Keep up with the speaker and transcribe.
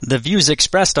The views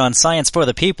expressed on Science for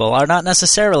the People are not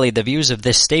necessarily the views of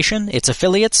this station, its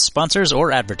affiliates, sponsors,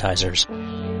 or advertisers.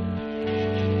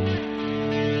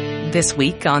 This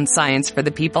week on Science for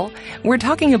the People, we're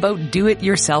talking about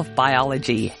do-it-yourself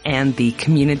biology and the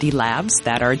community labs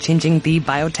that are changing the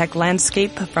biotech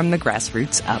landscape from the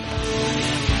grassroots up.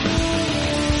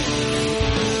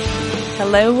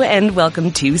 Hello and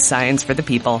welcome to Science for the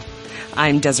People.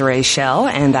 I'm Desiree Schell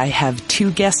and I have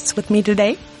two guests with me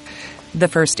today. The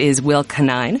first is Will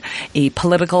Canine, a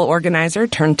political organizer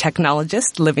turned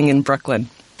technologist living in Brooklyn.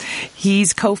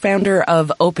 He's co-founder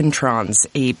of Opentrons,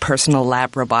 a personal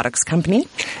lab robotics company,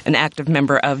 an active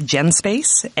member of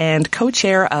Genspace, and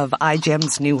co-chair of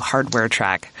iGEM's new hardware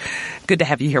track. Good to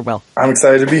have you here, Will. I'm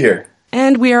excited to be here.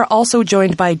 And we are also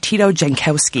joined by Tito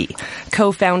Jankowski,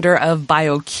 co-founder of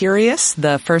BioCurious,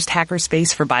 the first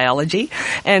hackerspace for biology,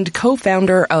 and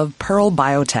co-founder of Pearl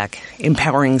Biotech,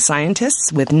 empowering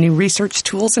scientists with new research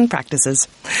tools and practices.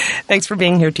 Thanks for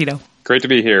being here, Tito. Great to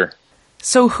be here.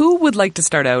 So who would like to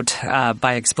start out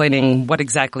by explaining what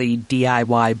exactly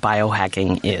DIY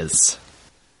biohacking is?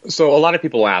 So a lot of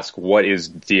people ask, what is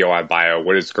DIY bio?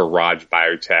 What is garage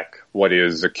biotech? What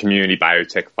is a community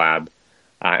biotech lab?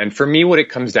 And for me, what it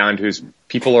comes down to is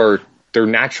they're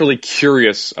naturally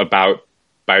curious about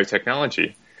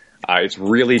biotechnology. It's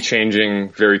really changing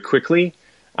very quickly.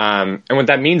 And what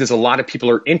that means is a lot of people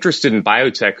are interested in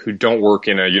biotech who don't work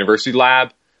in a university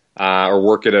lab or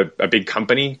work at a big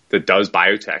company that does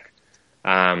biotech.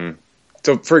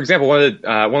 So, for example, one of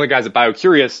the guys at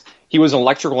BioCurious, he was an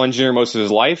electrical engineer most of his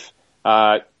life.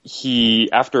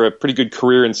 After a pretty good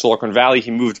career in Silicon Valley, he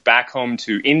moved back home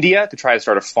to India to try to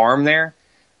start a farm there.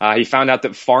 He found out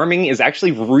that farming is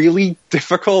actually really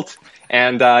difficult,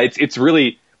 and it's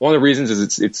really one of the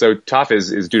reasons it's so tough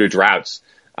is due to droughts.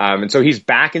 And so he's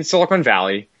back in Silicon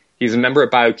Valley. He's a member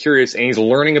at BioCurious, and he's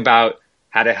learning about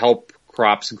how to help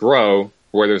crops grow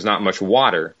where there's not much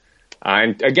water.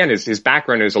 And again, his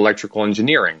background is electrical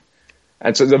engineering.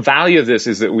 And so the value of this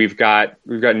is that we've got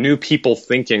new people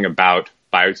thinking about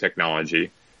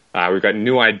biotechnology. We've got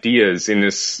new ideas in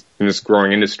this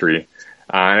growing industry.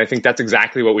 And I think that's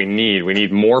exactly what we need. We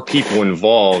need more people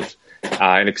involved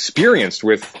and experienced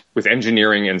with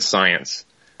engineering and science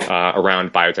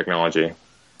around biotechnology.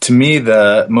 To me,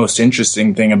 the most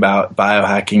interesting thing about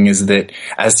biohacking is that,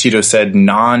 as Tito said,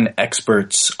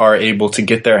 non-experts are able to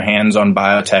get their hands on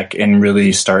biotech and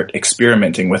really start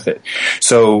experimenting with it.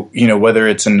 So, whether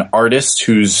it's an artist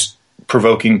who's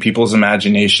provoking people's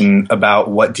imagination about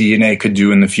what DNA could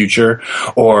do in the future,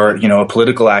 or, a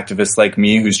political activist like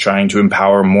me who's trying to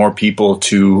empower more people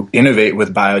to innovate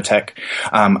with biotech.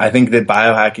 I think that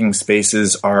biohacking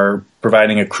spaces are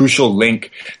providing a crucial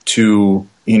link to,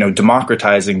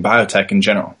 democratizing biotech in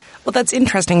general. Well, that's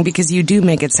interesting because you do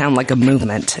make it sound like a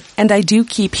movement, and I do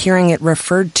keep hearing it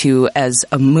referred to as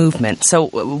a movement.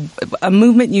 So a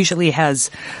movement usually has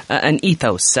an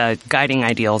ethos, guiding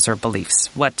ideals or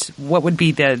beliefs. What would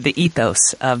be the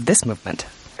ethos of this movement?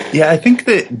 Yeah, I think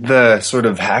that the sort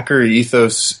of hacker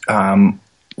ethos,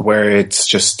 where it's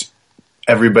just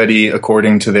everybody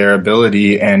according to their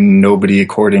ability and nobody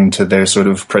according to their sort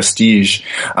of prestige,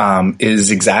 is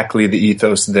exactly the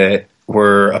ethos that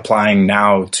we're applying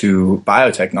now to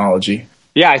biotechnology.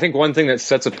 Yeah, I think one thing that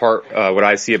sets apart what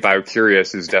I see at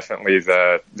BioCurious is definitely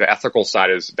the ethical side,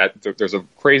 is that there's a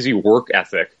crazy work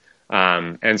ethic.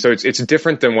 And so it's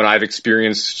different than what I've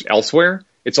experienced elsewhere.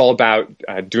 It's all about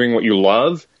doing what you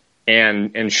love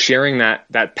and sharing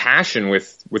that passion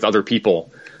with other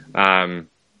people.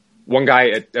 One guy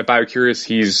at BioCurious,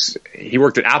 he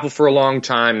worked at Apple for a long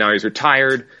time. Now he's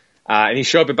retired. And he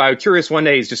showed up at BioCurious one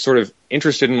day. He's just sort of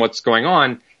interested in what's going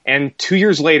on. And 2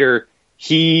 years later,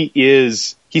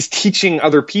 he's teaching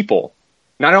other people.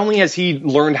 Not only has he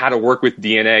learned how to work with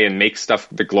DNA and make stuff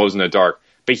that glows in the dark,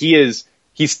 but he's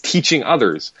teaching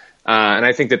others. And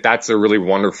I think that that's a really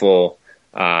wonderful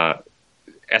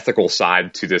ethical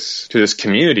side to this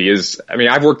community.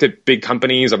 I've worked at big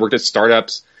companies, I've worked at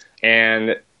startups,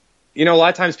 and a lot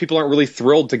of times people aren't really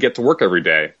thrilled to get to work every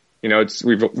day.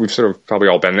 We've sort of probably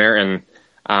all been there, and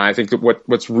I think that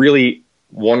what's really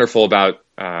wonderful about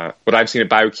what I've seen at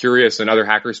BioCurious and other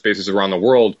hacker spaces around the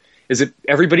world is that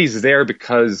everybody's there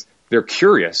because they're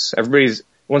curious. Everybody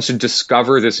wants to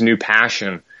discover this new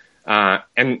passion,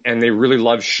 and they really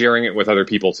love sharing it with other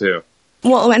people too.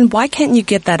 Well, and why can't you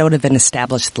get that out of an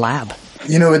established lab?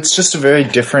 It's just a very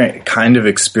different kind of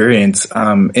experience.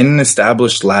 In an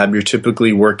established lab, you're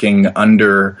typically working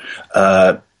under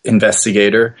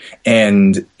investigator,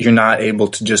 and you're not able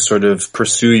to just sort of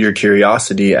pursue your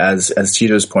curiosity as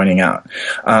Tito's pointing out.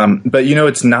 But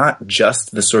it's not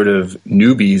just the sort of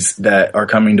newbies that are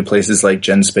coming to places like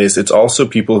Genspace. It's also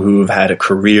people who have had a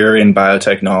career in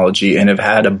biotechnology and have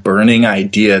had a burning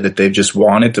idea that they've just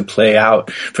wanted to play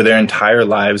out for their entire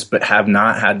lives, but have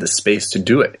not had the space to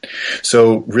do it.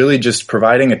 So really just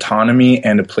providing autonomy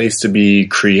and a place to be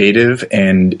creative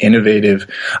and innovative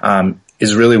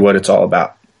is really what it's all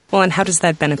about. Well, and how does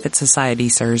that benefit society,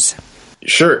 sirs?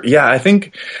 Sure. Yeah, I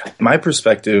think my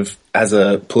perspective as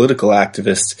a political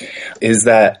activist is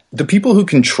that the people who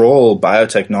control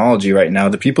biotechnology right now,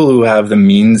 the people who have the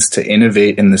means to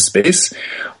innovate in the space,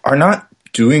 are not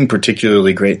doing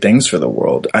particularly great things for the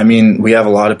world. I mean, we have a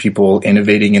lot of people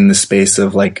innovating in the space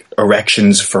of like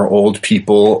erections for old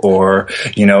people, or,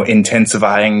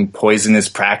 intensifying poisonous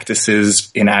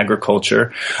practices in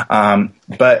agriculture.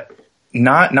 But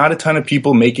not a ton of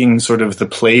people making sort of the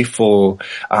playful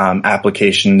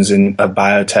applications of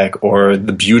biotech, or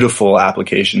the beautiful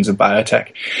applications of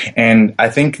biotech. And I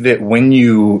think that when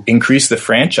you increase the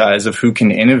franchise of who can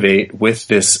innovate with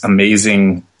this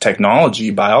amazing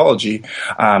technology, biology,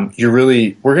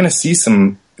 we're going to see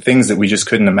some things that we just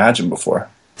couldn't imagine before.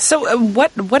 So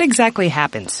what exactly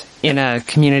happens in a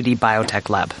community biotech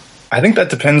lab? I think that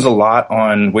depends a lot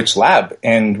on which lab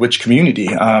and which community,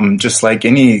 just like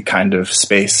any kind of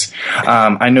space.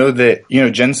 I know that,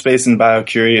 Genspace and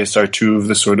BioCurious are two of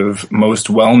the sort of most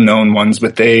well-known ones,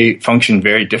 but they function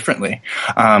very differently.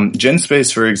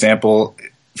 Genspace, for example,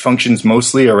 functions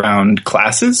mostly around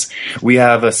classes. We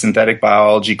have a synthetic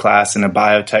biology class and a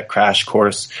biotech crash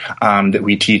course that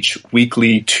we teach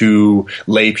weekly to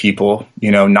lay people,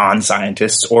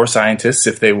 non-scientists or scientists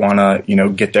if they want to,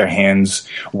 get their hands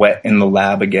wet in the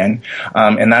lab again.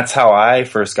 And that's how I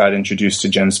first got introduced to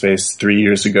Genspace 3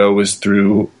 years ago, was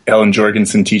through Ellen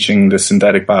Jorgensen teaching the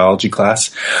synthetic biology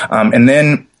class. And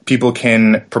then people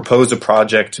can propose a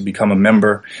project to become a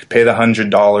member, pay the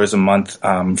 $100 a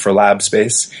month for lab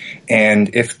space,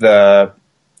 and if the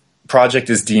project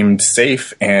is deemed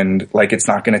safe and like it's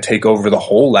not going to take over the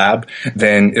whole lab,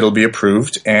 then it'll be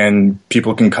approved and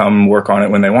people can come work on it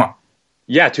when they want.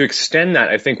 Yeah, to extend that,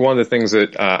 I think one of the things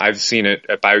that I've seen at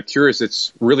BioCurious,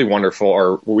 it's really wonderful,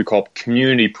 are what we call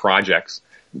community projects.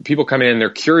 People come in, they're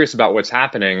curious about what's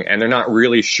happening, and they're not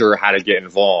really sure how to get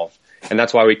involved. And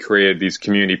that's why we created these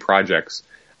community projects.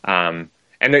 And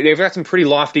they've got some pretty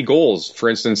lofty goals. For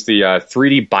instance, the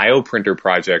 3D bioprinter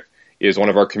project is one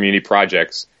of our community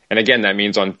projects. And again, that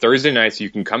means on Thursday nights, you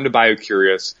can come to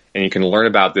BioCurious and you can learn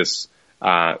about this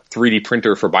 3D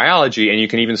printer for biology, and you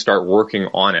can even start working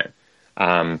on it.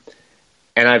 And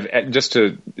I've, just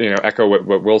to echo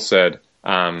what Will said,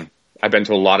 I've been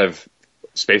to a lot of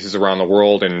spaces around the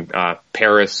world, in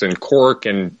Paris and Cork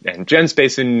and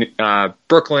Genspace in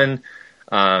Brooklyn,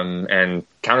 and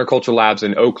counterculture labs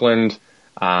in Oakland.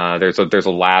 There's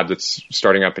a lab that's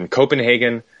starting up in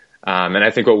Copenhagen. And I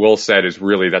think what Will said is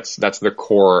really that's the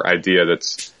core idea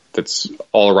that's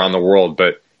all around the world,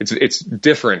 but it's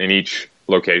different in each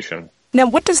location. Now,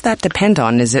 what does that depend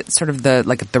on? Is it sort of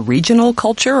the regional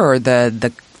culture, or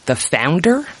the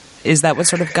founder? Is that what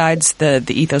sort of guides the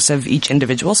ethos of each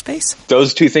individual space?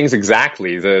 Those two things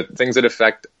exactly. The things that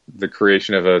affect the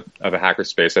creation of a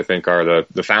hackerspace, I think, are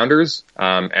the founders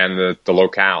and the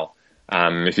locale.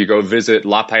 If you go visit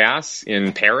La Paillasse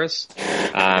in Paris,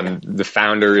 the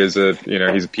founder is he's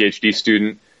a PhD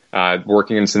student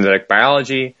working in synthetic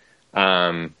biology.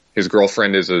 His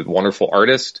girlfriend is a wonderful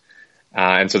artist,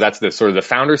 and so that's the sort of the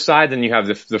founder side. Then you have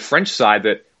the French side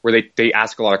where they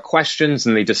ask a lot of questions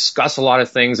and they discuss a lot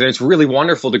of things. And it's really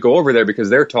wonderful to go over there because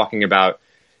they're talking about,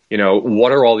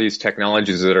 what are all these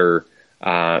technologies that are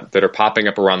popping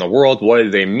up around the world? What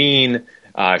do they mean?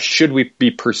 Should we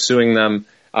be pursuing them?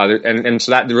 And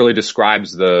so that really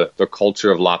describes the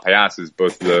culture of La Paillasse, is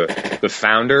both the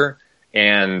founder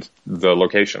and the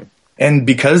location. And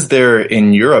because they're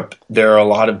in Europe, there are a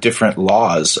lot of different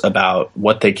laws about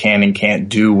what they can and can't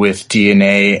do with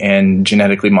DNA and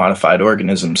genetically modified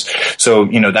organisms. So,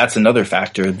 that's another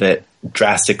factor that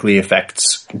drastically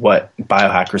affects what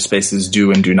biohacker spaces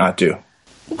do and do not do.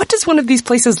 What does one of these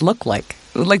places look like?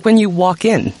 Like when you walk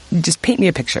in, just paint me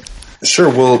a picture. Sure.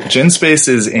 Well, Genspace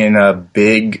is in a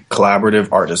big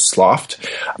collaborative artist's loft.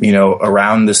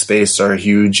 Around the space are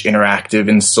huge interactive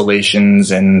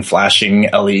installations and flashing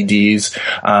LEDs.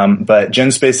 But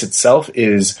Genspace itself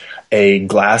is a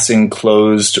glass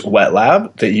enclosed wet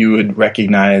lab that you would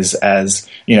recognize as,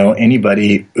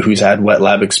 anybody who's had wet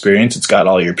lab experience. It's got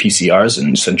all your PCRs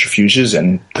and centrifuges,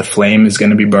 and the flame is going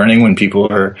to be burning when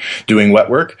people are doing wet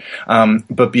work.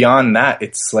 But beyond that,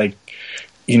 it's like,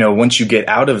 once you get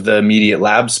out of the immediate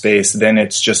lab space, then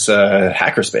it's just a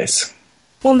hacker space.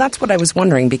 Well, that's what I was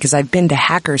wondering, because I've been to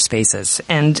hacker spaces,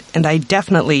 and I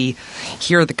definitely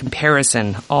hear the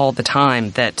comparison all the time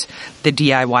that the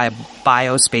DIY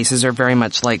bio spaces are very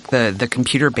much like the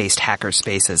computer-based hacker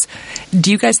spaces. Do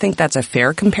you guys think that's a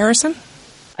fair comparison?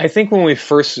 I think when we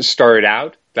first started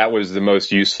out, that was the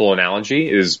most useful analogy,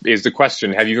 is the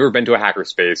question, have you ever been to a hacker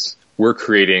space? We're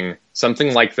creating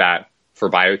something like that for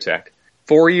biotech.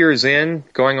 4 years in,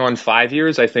 going on 5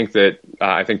 years, I think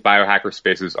biohacker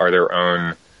spaces are their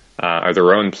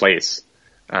own place,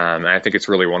 and I think it's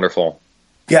really wonderful.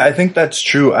 Yeah, I think that's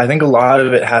true. I think a lot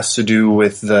of it has to do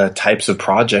with the types of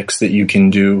projects that you can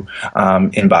do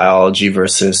in biology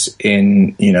versus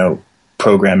in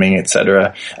programming,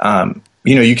 etc.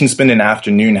 You can spend an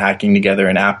afternoon hacking together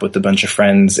an app with a bunch of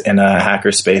friends in a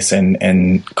hacker space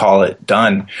and call it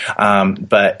done,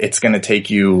 but it's going to take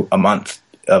you a month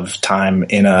of time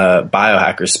in a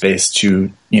biohacker space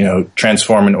to,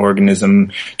 transform an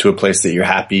organism to a place that you're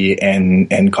happy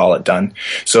and call it done.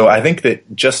 So I think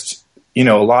that just, a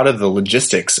lot of the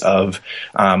logistics of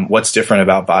what's different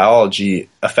about biology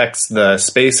affects the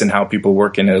space and how people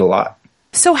work in it a lot.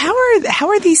 So how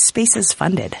are these spaces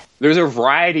funded? There's a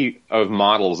variety of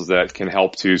models that can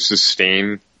help to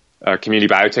sustain a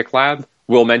community biotech lab.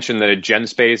 We'll mention that at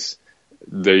Genspace,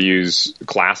 they use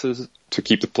classes to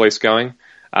keep the place going.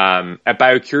 At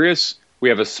BioCurious, we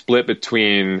have a split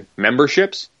between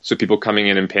memberships, so people coming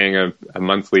in and paying a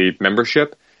monthly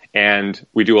membership, and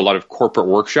we do a lot of corporate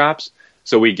workshops.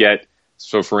 So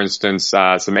for instance,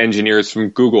 some engineers from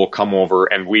Google come over,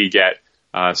 and we get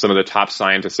some of the top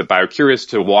scientists at BioCurious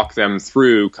to walk them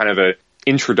through kind of an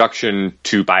introduction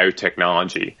to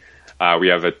biotechnology. We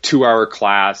have a 2-hour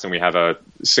class, and we have a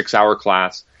 6-hour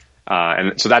class,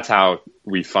 and so that's how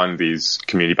we fund these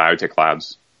community biotech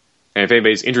labs. And if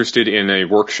anybody's interested in a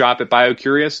workshop at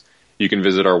BioCurious, you can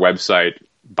visit our website,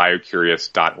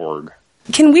 biocurious.org.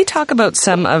 Can we talk about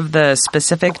some of the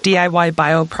specific DIY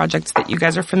bio projects that you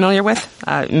guys are familiar with?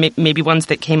 Maybe ones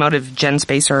that came out of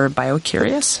Genspace or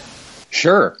BioCurious?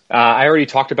 Sure. I already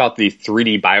talked about the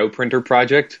 3D bioprinter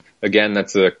project. Again,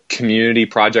 that's a community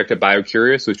project at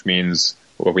BioCurious, which means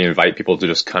we invite people to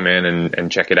just come in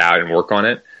and check it out and work on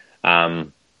it.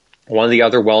 One of the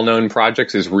other well-known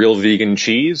projects is Real Vegan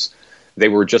Cheese. They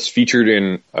were just featured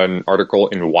in an article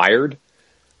in Wired.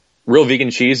 Real Vegan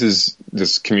Cheese is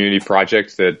this community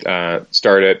project that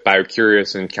started at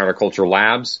BioCurious and Counterculture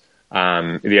Labs.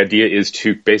 The idea is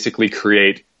to basically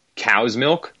create cow's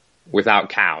milk without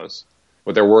cows.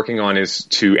 What they're working on is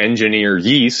to engineer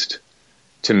yeast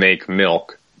to make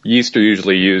milk. Yeast are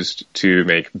usually used to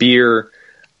make beer,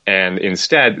 and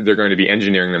instead they're going to be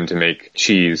engineering them to make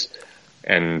cheese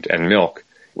and milk.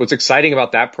 What's exciting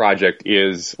about that project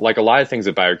is, like a lot of things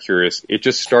at BioCurious, it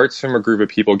just starts from a group of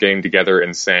people getting together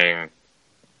and saying,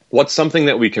 what's something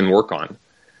that we can work on?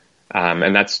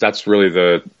 And that's really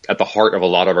at the heart of a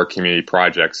lot of our community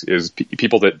projects is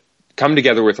people that come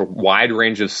together with a wide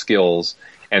range of skills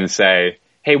and say,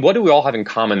 hey, what do we all have in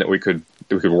common that we could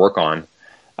work on?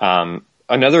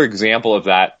 Another example of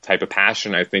that type of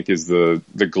passion, I think, is the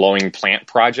Glowing Plant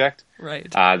Project.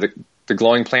 Right. The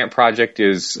Glowing Plant Project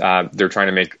is they're trying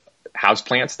to make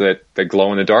houseplants that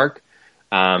glow in the dark,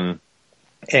 and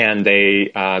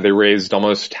they raised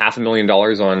almost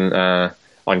 $500,000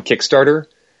 on Kickstarter,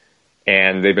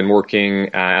 and they've been working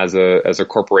as a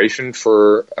corporation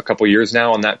for a couple years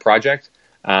now on that project.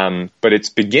 But its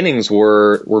beginnings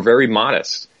were very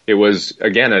modest. It was,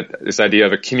 again, this idea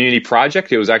of a community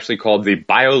project. It was actually called the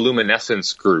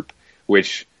Bioluminescence Group,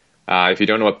 which, if you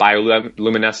don't know what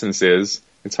bioluminescence is,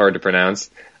 it's hard to pronounce.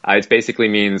 It basically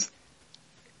means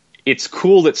it's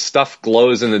cool that stuff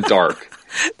glows in the dark.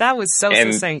 That was so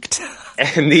succinct.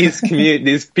 And these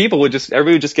people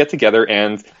everybody would just get together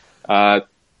and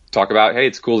talk about, hey,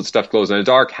 it's cool that stuff glows in the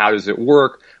dark. How does it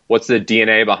work? What's the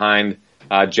DNA behind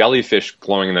jellyfish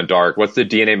glowing in the dark? What's the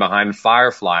DNA behind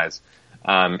fireflies?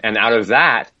 And out of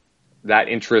that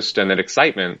interest and that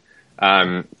excitement,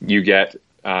 you get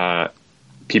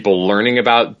people learning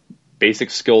about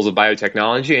basic skills of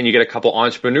biotechnology, and you get a couple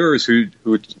entrepreneurs who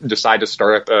decide to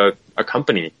start up a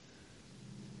company.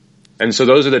 And so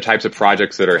those are the types of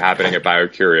projects that are happening at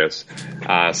BioCurious.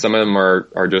 Some of them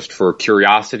are just for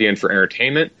curiosity and for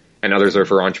entertainment, and others are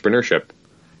for entrepreneurship.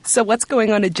 So what's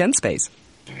going on at Genspace?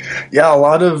 Yeah, a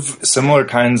lot of similar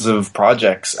kinds of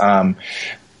projects.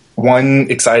 One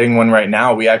exciting one right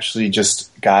now, we actually just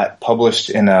got published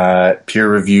in a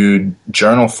peer-reviewed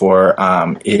journal for,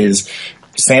 is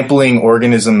sampling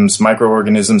organisms,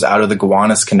 microorganisms out of the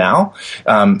Gowanus Canal.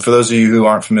 For those of you who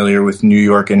aren't familiar with New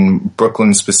York and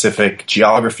Brooklyn specific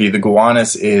geography, the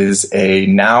Gowanus is a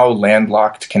now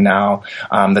landlocked canal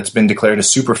that's been declared a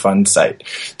Superfund site.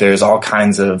 There's all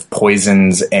kinds of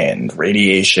poisons and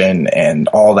radiation and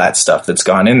all that stuff that's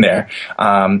gone in there.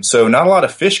 So not a lot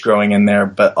of fish growing in there,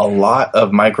 but a lot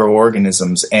of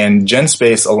microorganisms. And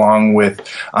Genspace, along with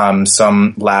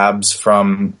some labs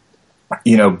from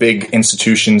big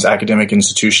institutions, academic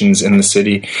institutions in the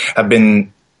city, have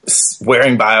been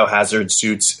wearing biohazard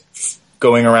suits,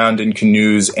 going around in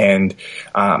canoes and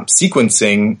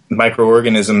sequencing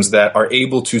microorganisms that are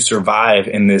able to survive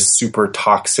in this super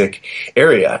toxic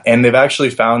area. And they've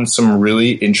actually found some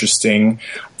really interesting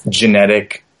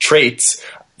genetic traits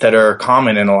that are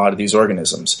common in a lot of these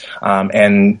organisms,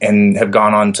 and have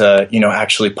gone on to,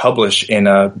 actually publish in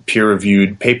a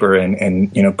peer-reviewed paper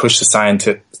and push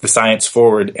the science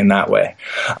forward in that way.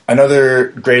 Another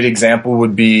great example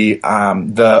would be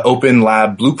the Open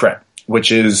Lab Blueprint,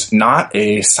 which is not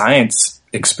a science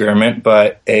experiment,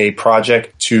 but a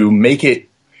project to make it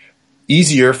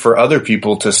easier for other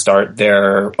people to start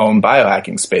their own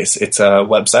biohacking space. It's a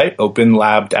website,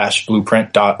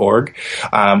 openlab-blueprint.org,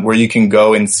 where you can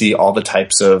go and see all the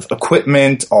types of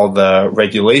equipment, all the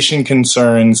regulation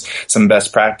concerns, some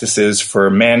best practices for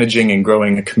managing and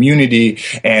growing a community,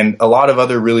 and a lot of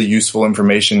other really useful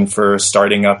information for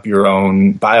starting up your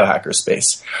own biohacker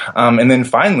space. And then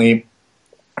finally,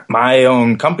 my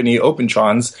own company,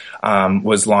 Opentrons,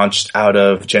 was launched out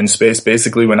of Genspace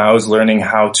basically when I was learning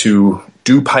how to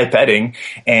do pipetting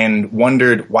and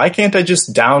wondered, why can't I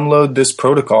just download this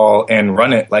protocol and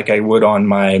run it like I would on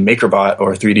my MakerBot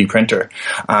or 3D printer?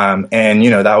 And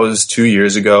that was 2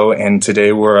 years ago. And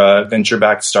today we're a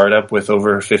venture-backed startup with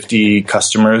over 50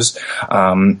 customers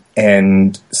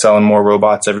and selling more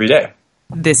robots every day.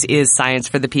 This is Science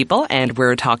for the People, and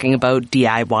we're talking about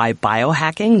DIY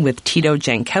biohacking with Tito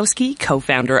Jankowski,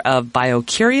 co-founder of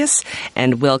BioCurious,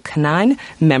 and Will Canine,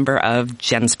 member of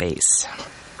Genspace.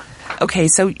 Okay,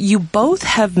 so you both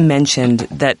have mentioned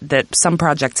that some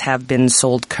projects have been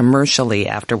sold commercially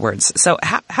afterwards. So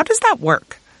how does that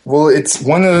work? Well, it's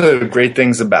one of the great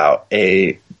things about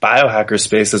a biohacker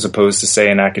space as opposed to,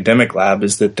 say, an academic lab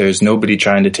is that there's nobody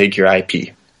trying to take your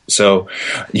IP. So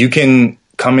you can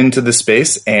come into the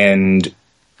space and,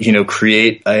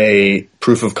 create a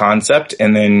proof of concept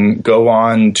and then go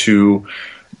on to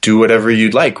do whatever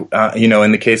you'd like.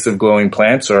 In the case of Glowing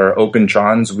Plants or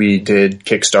Opentrons, we did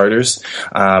Kickstarters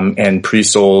and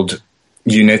pre-sold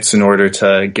units in order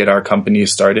to get our company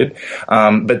started.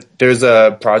 But there's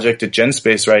a project at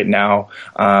Genspace right now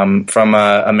from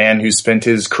a man who spent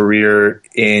his career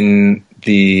in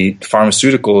the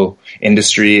pharmaceutical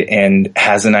industry and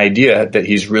has an idea that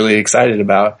he's really excited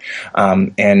about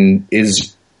and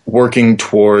is working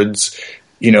towards,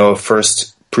 a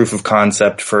first proof of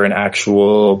concept for an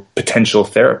actual potential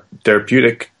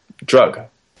therapeutic drug.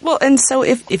 Well, and so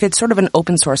if it's sort of an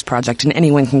open source project and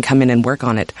anyone can come in and work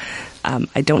on it,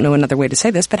 I don't know another way to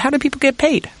say this, but how do people get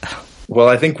paid? Well,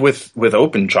 I think with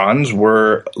Opentrons,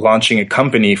 we're launching a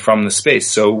company from the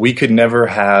space. So we could never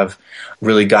have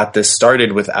really got this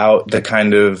started without the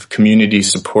kind of community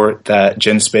support that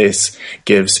Genspace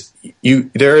gives.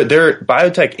 There are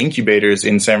biotech incubators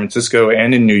in San Francisco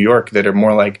and in New York that are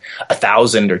more like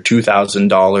 $1,000 or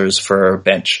 $2,000 for a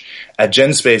bench. At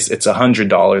Genspace, it's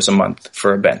 $100 a month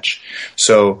for a bench.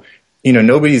 So,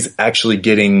 nobody's actually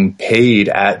getting paid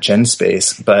at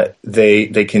Genspace, but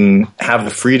they can have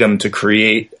the freedom to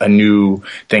create a new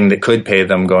thing that could pay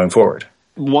them going forward.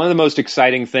 One of the most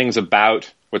exciting things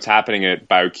about what's happening at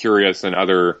BioCurious and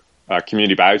other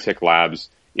community biotech labs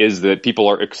is that people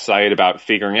are excited about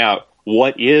figuring out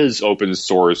what is open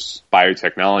source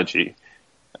biotechnology.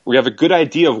 We have a good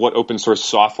idea of what open source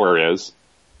software is,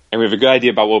 and we have a good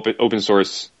idea about what open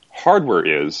source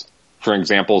hardware is, for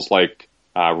examples like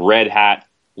Red Hat,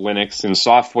 Linux in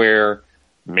software,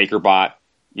 MakerBot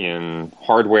in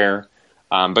hardware,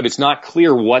 but it's not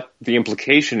clear what the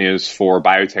implication is for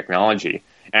biotechnology.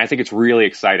 And I think it's really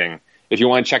exciting. If you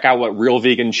want to check out what Real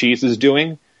Vegan Cheese is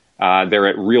doing, they're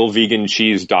at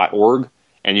realvegancheese.org,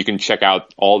 and you can check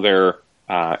out all their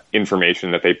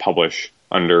information that they publish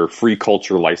under free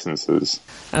culture licenses.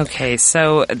 Okay,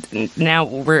 so now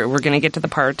we're going to get to the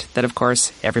part that, of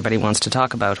course, everybody wants to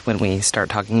talk about when we start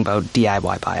talking about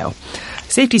DIY bio.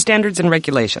 Safety standards and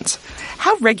regulations.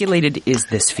 How regulated is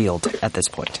this field at this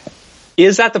point?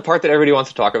 Is that the part that everybody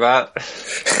wants to talk about?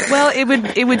 Well,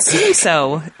 it would seem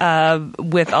so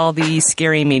with all the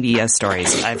scary media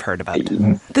stories I've heard about.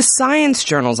 The science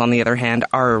journals, on the other hand,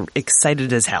 are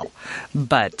excited as hell,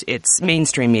 but it's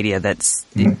mainstream media that's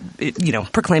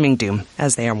proclaiming doom,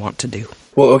 as they are wont to do.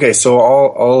 Well, okay, so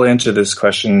I'll answer this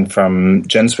question from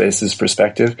Genspace's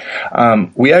perspective.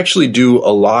 We actually do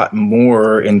a lot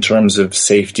more in terms of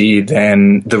safety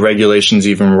than the regulations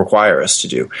even require us to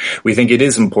do. We think it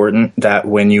is important that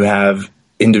when you have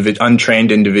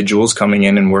untrained individuals coming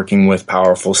in and working with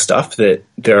powerful stuff, that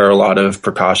there are a lot of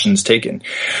precautions taken.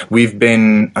 We've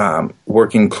been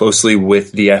working closely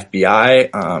with the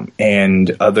FBI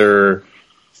and other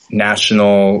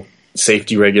national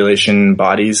safety regulation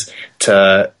bodies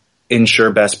to ensure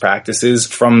best practices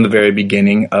from the very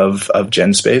beginning of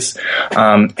Genspace.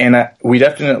 We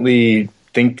definitely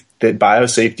think that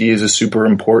biosafety is a super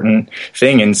important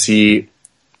thing and see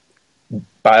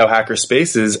biohacker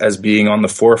spaces as being on the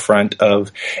forefront of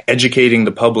educating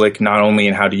the public not only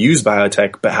in how to use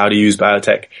biotech, but how to use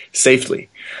biotech safely.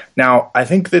 Now, I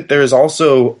think that there's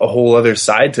also a whole other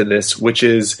side to this, which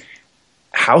is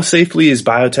how safely is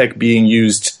biotech being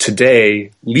used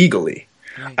today legally?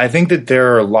 Right. I think that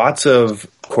there are lots of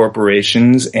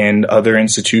corporations and other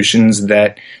institutions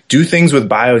that do things with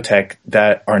biotech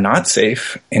that are not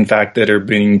safe, in fact, that are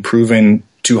being proven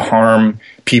to harm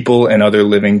people and other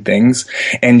living things,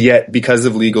 and yet because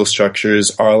of legal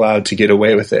structures are allowed to get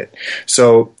away with it.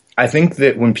 So I think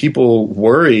that when people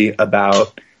worry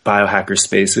about biohacker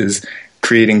spaces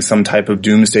creating some type of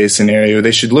doomsday scenario,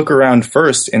 they should look around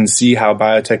first and see how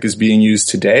biotech is being used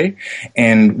today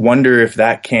and wonder if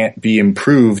that can't be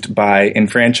improved by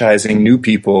enfranchising new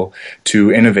people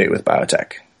to innovate with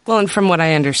biotech. Well, and from what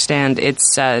I understand,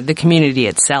 it's the community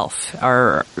itself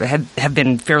have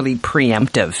been fairly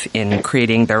preemptive in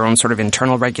creating their own sort of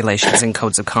internal regulations and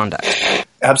codes of conduct.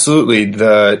 Absolutely.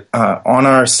 On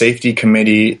our safety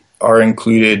committee are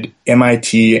included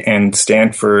MIT and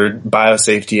Stanford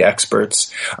biosafety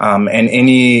experts, and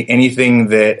anything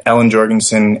that Ellen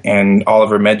Jorgensen and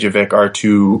Oliver Medjevic, our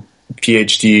two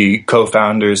PhD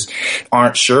co-founders,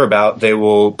 aren't sure about, they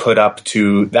will put up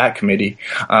to that committee.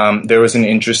 There was an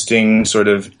interesting sort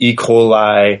of E.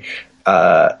 coli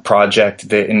project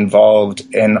that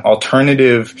involved an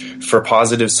alternative for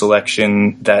positive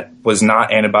selection that was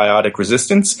not antibiotic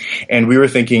resistance. And we were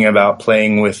thinking about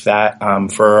playing with that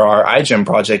for our iGEM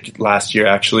project last year,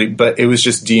 actually, but it was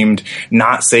just deemed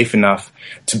not safe enough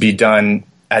to be done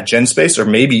at Genspace or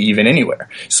maybe even anywhere.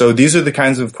 So these are the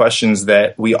kinds of questions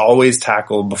that we always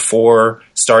tackle before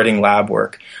starting lab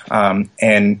work,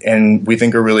 and we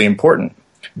think are really important.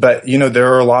 But,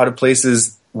 there are a lot of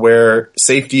places where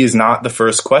safety is not the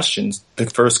first question. The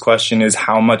first question is,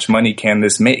 how much money can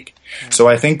this make? So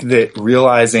I think that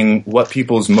realizing what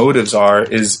people's motives are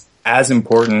is as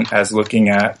important as looking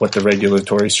at what the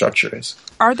regulatory structure is.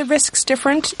 Are the risks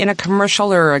different in a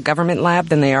commercial or a government lab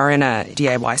than they are in a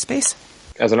DIY space?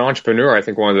 As an entrepreneur, I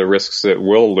think one of the risks that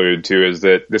Will alluded to is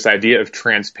that this idea of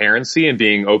transparency and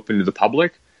being open to the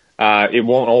public, it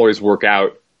won't always work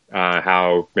out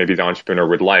how maybe the entrepreneur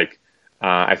would like.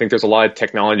 I think there's a lot of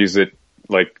technologies that,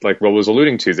 like Will was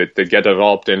alluding to, that get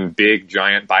developed in big,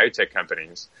 giant biotech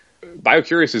companies.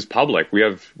 BioCurious is public. We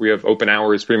have open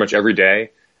hours pretty much every day,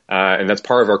 and that's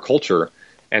part of our culture.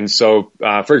 And so,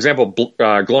 for example,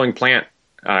 Glowing Plant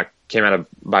came out of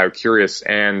BioCurious,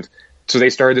 and so they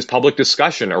started this public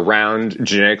discussion around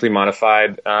genetically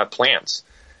modified plants.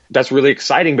 That's really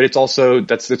exciting, but it's also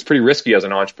that's pretty risky as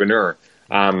an entrepreneur.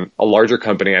 A larger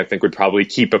company, I think, would probably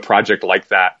keep a project like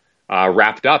that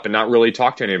wrapped up and not really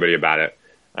talk to anybody about it.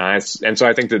 And so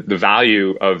I think that the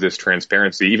value of this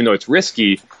transparency, even though it's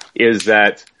risky, is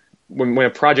that when a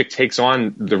project takes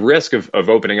on the risk of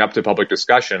opening up to public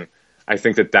discussion, I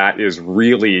think that is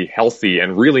really healthy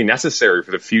and really necessary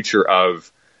for the future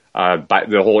of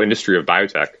the whole industry of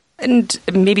biotech. And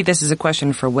maybe this is a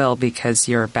question for Will, because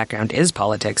your background is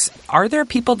politics. Are there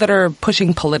people that are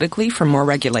pushing politically for more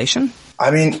regulation?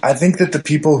 I mean, I think that the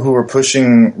people who are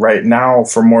pushing right now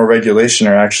for more regulation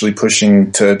are actually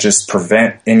pushing to just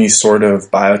prevent any sort of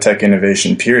biotech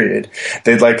innovation, period.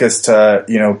 They'd like us to,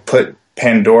 put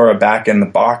Pandora back in the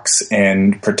box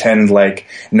and pretend like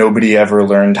nobody ever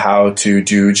learned how to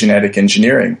do genetic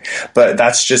engineering. But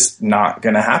that's just not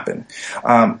going to happen.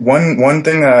 One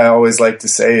thing that I always like to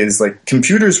say is, like,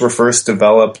 computers were first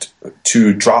developed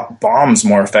to drop bombs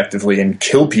more effectively and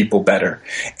kill people better.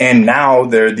 And now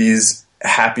they're these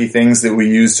happy things that we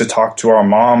use to talk to our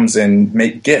moms and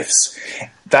make GIFs.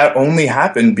 that only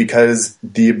happened because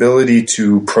the ability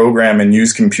to program and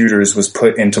use computers was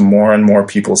put into more and more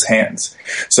people's hands.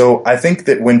 So I think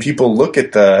that when people look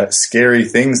at the scary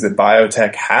things that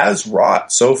biotech has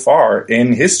wrought so far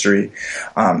in history,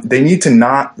 they need to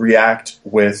not react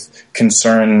with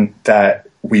concern that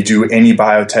we do any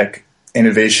biotech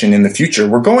innovation in the future.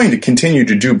 We're going to continue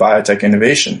to do biotech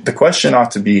innovation. The question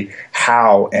ought to be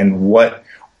how and what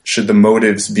should the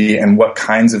motives be and what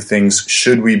kinds of things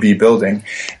should we be building?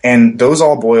 And those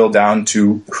all boil down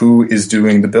to who is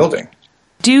doing the building.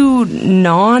 Do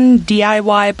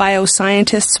non-DIY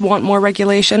bioscientists want more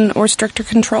regulation or stricter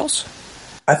controls?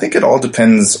 I think it all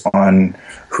depends on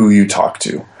who you talk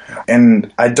to.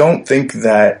 And I don't think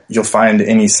that you'll find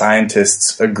any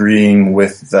scientists agreeing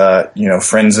with the,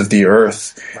 friends of the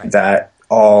earth that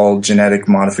all genetic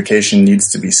modification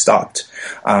needs to be stopped.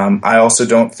 I also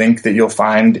don't think that you'll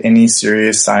find any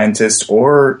serious scientists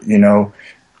or,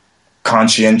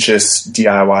 conscientious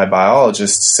DIY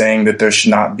biologists saying that there should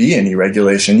not be any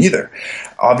regulation either.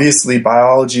 Obviously,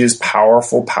 biology is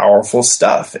powerful, powerful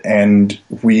stuff, and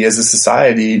we as a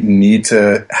society need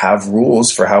to have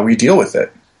rules for how we deal with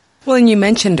it. Well, and you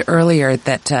mentioned earlier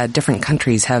that different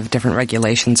countries have different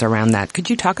regulations around that. Could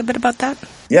you talk a bit about that?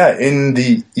 Yeah, in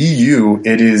the EU,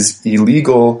 it is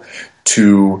illegal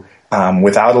to,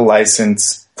 without a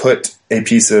license, put a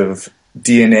piece of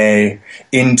DNA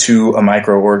into a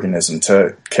microorganism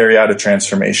to carry out a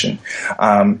transformation.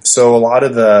 So a lot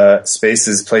of the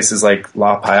places like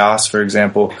La Paz, for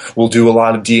example, will do a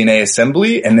lot of DNA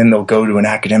assembly, and then they'll go to an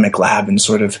academic lab and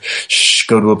sort of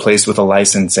go to a place with a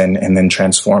license and then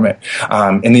transform it.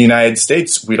 In the United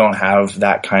States, we don't have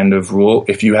that kind of rule.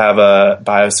 If you have a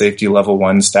biosafety level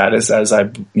 1 status, as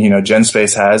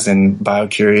Genspace has and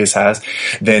BioCurious has,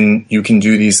 then you can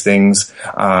do these things,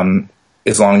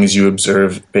 as long as you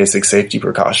observe basic safety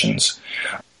precautions.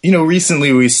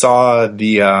 Recently we saw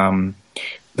the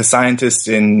scientists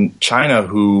in China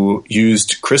who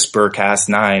used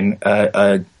CRISPR-Cas9,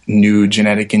 a new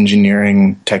genetic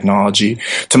engineering technology,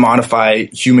 to modify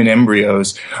human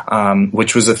embryos,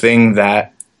 which was a thing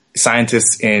that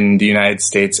scientists in the United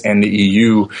States and the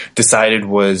EU decided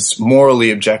was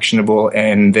morally objectionable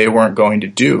and they weren't going to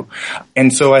do.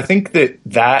 And so I think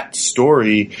that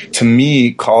story, to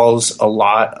me, calls a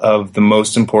lot of the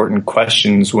most important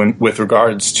questions with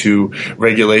regards to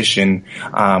regulation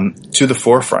to the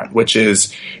forefront, which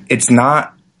is it's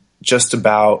not just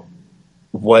about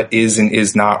what is and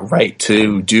is not right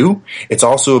to do. It's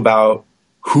also about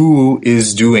who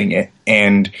is doing it.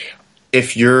 And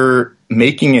if you're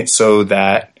making it so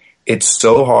that it's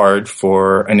so hard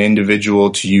for an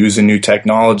individual to use a new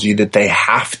technology that they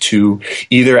have to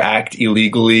either act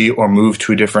illegally or move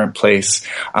to a different place,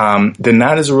 then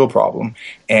that is a real problem.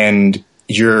 And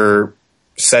you're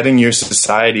setting your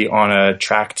society on a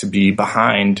track to be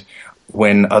behind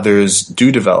when others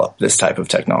do develop this type of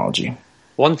technology.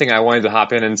 One thing I wanted to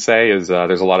hop in and say is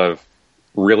there's a lot of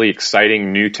really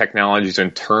exciting new technologies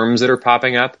and terms that are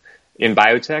popping up in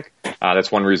biotech.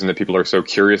 That's one reason that people are so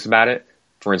curious about it.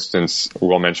 For instance,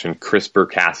 Will mentioned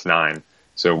CRISPR-Cas9.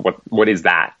 So what is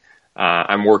that?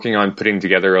 I'm working on putting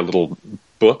together a little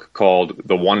book called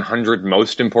The 100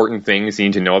 Most Important Things You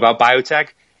Need to Know About Biotech.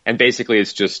 And basically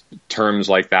it's just terms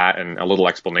like that and a little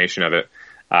explanation of it.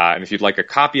 And if you'd like a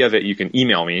copy of it, you can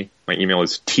email me. My email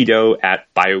is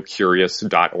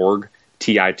tito@biocurious.org,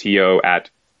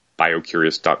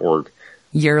 tito@biocurious.org.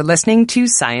 You're listening to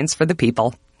Science for the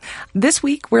People. This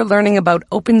week, we're learning about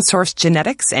open source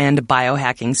genetics and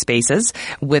biohacking spaces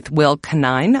with Will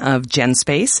Canine of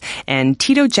Genspace and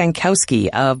Tito Jankowski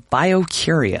of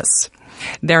BioCurious.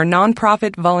 Their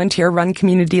nonprofit volunteer-run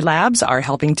community labs are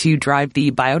helping to drive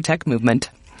the biotech movement.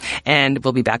 And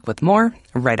we'll be back with more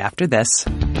right after this.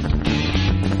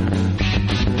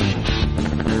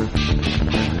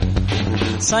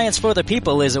 Science for the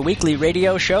People is a weekly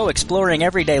radio show exploring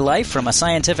everyday life from a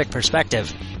scientific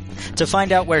perspective. To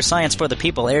find out where Science for the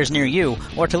People airs near you,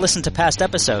 or to listen to past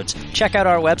episodes, check out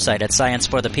our website at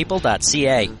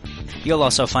scienceforthepeople.ca. You'll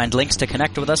also find links to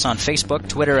connect with us on Facebook,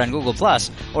 Twitter, and Google+,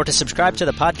 or to subscribe to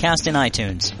the podcast in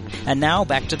iTunes. And now,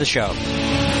 back to the show.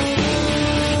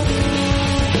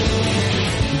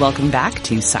 Welcome back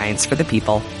to Science for the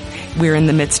People. We're in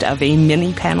the midst of a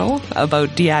mini panel about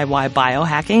DIY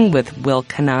biohacking with Will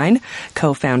Canine,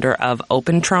 co-founder of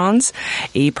OpenTrons,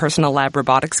 a personal lab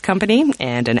robotics company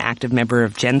and an active member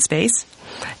of Genspace.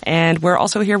 And we're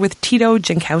also here with Tito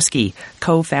Jankowski,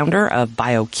 co-founder of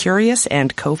BioCurious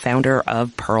and co-founder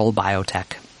of Pearl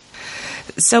Biotech.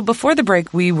 So before the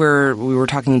break, we were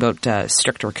talking about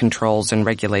stricter controls and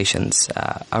regulations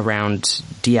around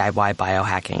DIY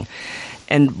biohacking.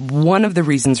 And one of the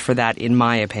reasons for that, in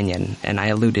my opinion, and I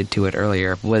alluded to it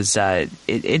earlier, was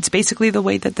it's basically the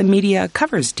way that the media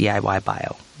covers DIY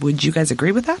bio. Would you guys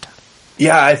agree with that?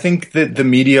 Yeah, I think that the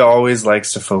media always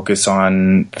likes to focus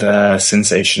on the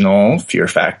sensational fear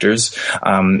factors.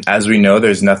 As we know,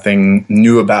 there's nothing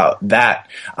new about that.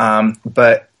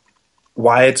 But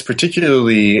why it's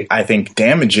particularly, I think,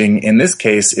 damaging in this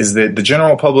case is that the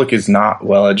general public is not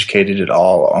well educated at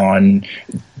all on,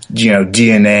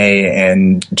 DNA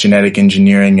and genetic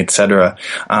engineering, et cetera.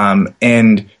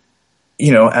 And,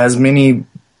 as many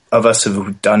of us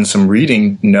have done some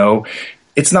reading know,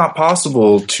 it's not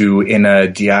possible to, in a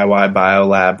DIY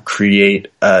biolab,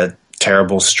 create a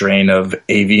terrible strain of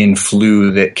avian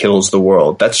flu that kills the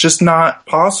world. That's just not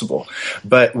possible.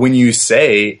 But when you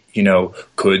say,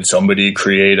 could somebody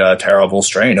create a terrible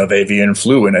strain of avian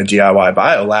flu in a DIY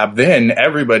biolab, then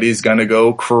everybody's going to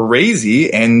go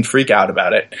crazy and freak out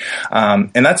about it.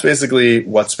 And that's basically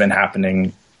what's been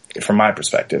happening from my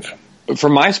perspective.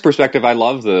 From my perspective, I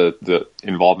love the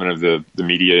involvement of the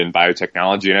media in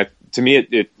biotechnology. And to me,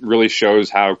 it really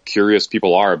shows how curious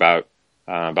people are about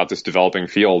this developing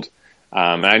field.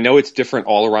 And I know it's different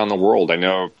all around the world. I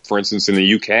know, for instance, in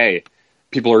the UK,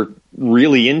 people are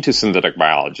really into synthetic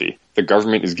biology. The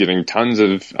government is giving tons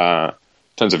of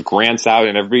grants out,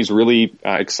 and everybody's really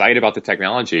excited about the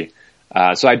technology.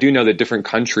 So I do know that different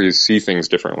countries see things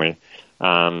differently.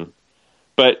 But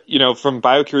from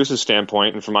BioCurious'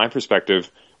 standpoint, and from my perspective,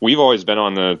 we've always been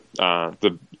on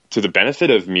to the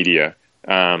benefit of media.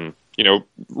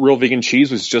 Real vegan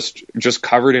cheese was just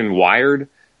covered in Wired.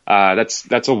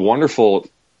 That's a wonderful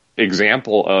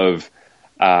example of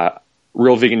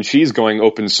Real Vegan Cheese going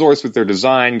open source with their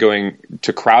design, going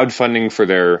to crowdfunding for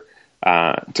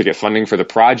to get funding for the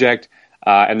project,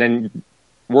 and then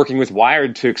working with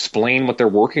Wired to explain what they're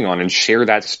working on and share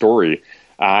that story.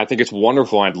 I think it's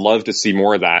wonderful. I'd love to see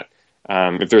more of that.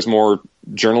 If there's more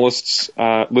journalists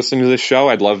listening to this show,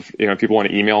 I'd love, people want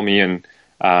to email me, and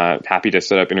happy to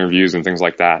set up interviews and things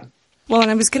like that. Well,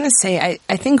 and I was going to say,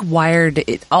 I think Wired,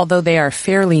 although they are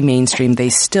fairly mainstream, they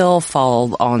still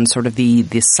fall on sort of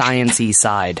the science-y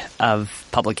side of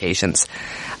publications.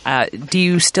 Do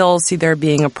you still see there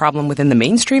being a problem within the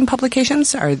mainstream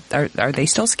publications? Are they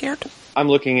still scared? I'm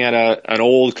looking at an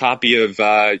old copy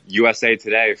of USA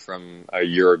Today from a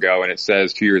year ago, and it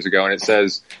says 2 years ago, and it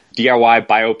says, DIY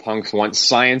biopunks want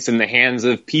science in the hands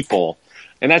of people.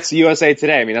 And that's USA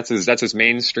Today. I mean, that's as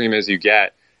mainstream as you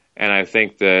get. And I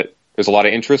think that there's a lot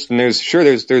of interest, and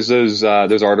there's those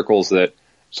articles that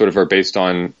sort of are based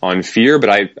on fear, but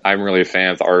I'm really a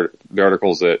fan of the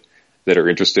articles that are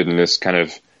interested in this kind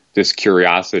of this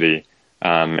curiosity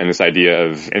and this idea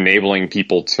of enabling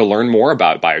people to learn more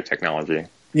about biotechnology.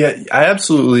 Yeah, I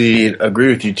absolutely agree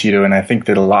with you, Tito, and I think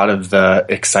that a lot of the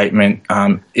excitement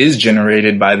is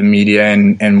generated by the media,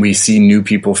 and we see new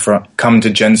people come to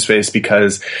Genspace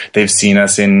because they've seen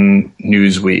us in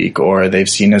Newsweek or they've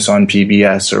seen us on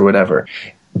PBS or whatever.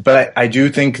 But I do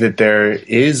think that there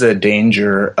is a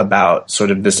danger about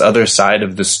sort of this other side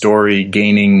of the story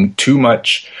gaining too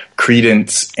much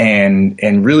credence and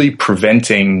really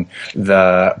preventing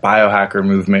the biohacker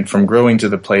movement from growing to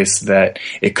the place that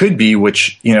it could be,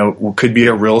 which, could be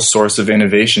a real source of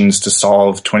innovations to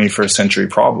solve 21st century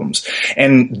problems.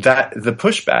 And that the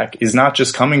pushback is not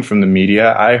just coming from the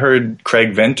media. I heard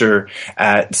Craig Venter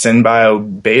at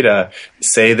SynBio Beta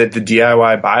say that the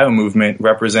DIY bio movement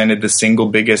represented the single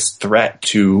biggest threat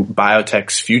to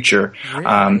biotech's future.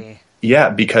 Really?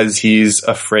 Because he's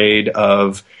afraid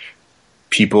of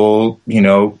people,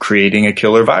 creating a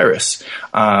killer virus.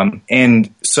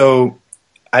 And so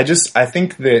I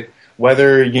think that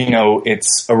whether,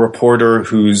 it's a reporter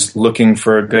who's looking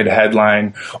for a good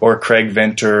headline or Craig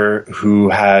Venter who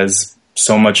has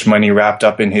so much money wrapped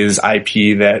up in his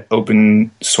IP that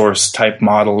open source type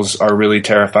models are really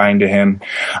terrifying to him,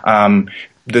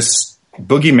 this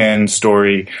boogeyman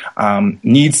story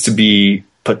needs to be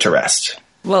put to rest.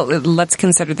 Well, let's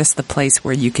consider this the place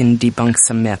where you can debunk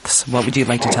some myths. What would you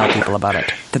like to tell people about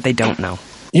it that they don't know?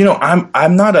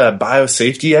 I'm not a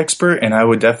biosafety expert, and I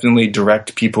would definitely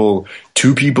direct people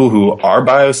to people who are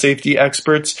biosafety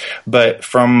experts. But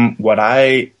from what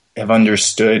I have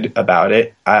understood about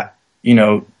it,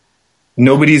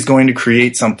 nobody's going to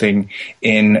create something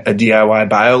in a DIY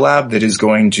biolab that is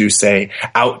going to, say,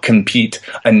 outcompete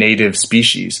a native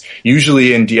species.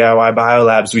 Usually in DIY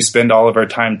biolabs, we spend all of our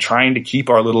time trying to keep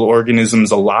our little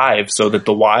organisms alive so that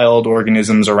the wild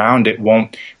organisms around it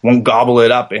won't gobble it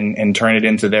up and turn it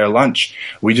into their lunch.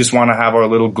 We just want to have our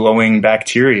little glowing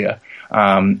bacteria.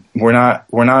 We're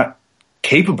not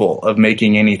capable of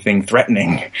making anything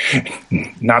threatening,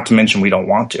 not to mention we don't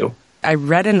want to. I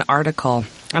read an article,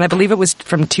 and I believe it was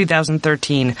from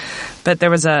 2013, but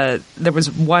there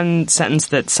was one sentence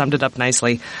that summed it up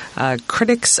nicely.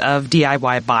 Critics of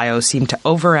DIY bio seem to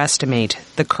overestimate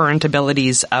the current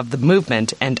abilities of the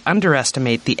movement and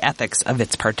underestimate the ethics of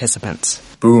its participants.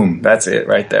 Boom. That's it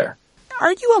right there.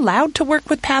 Are you allowed to work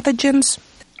with pathogens?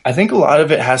 I think a lot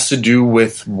of it has to do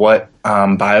with what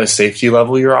biosafety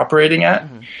level you're operating at.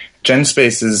 Mm-hmm.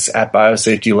 Genspace is at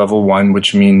biosafety level 1,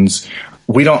 which means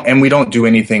we don't do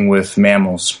anything with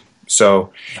mammals.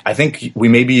 So I think we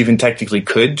maybe even technically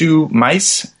could do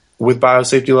mice with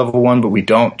biosafety level 1, but we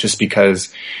don't, just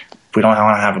because we don't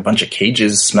want to have a bunch of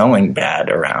cages smelling bad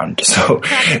around. So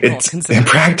it's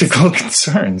practical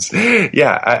concerns.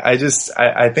 Yeah,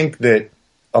 I think that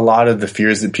a lot of the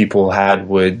fears that people had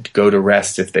would go to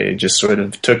rest if they just sort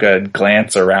of took a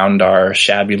glance around our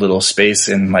shabby little space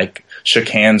and like shook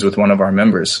hands with one of our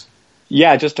members.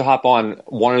 Yeah, just to hop on,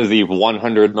 one of the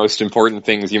 100 most important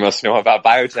things you must know about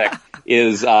biotech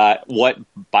is what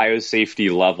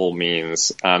biosafety level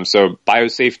means. So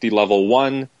biosafety level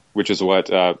 1, which is what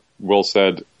Will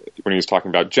said when he was talking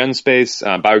about Genspace.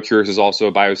 BioCurious is also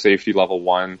a biosafety level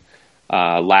 1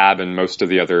 lab, and most of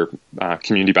the other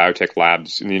community biotech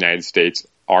labs in the United States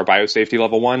are biosafety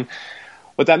level 1.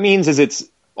 What that means is it's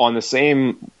on the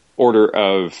same order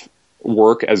of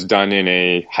work as done in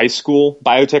a high school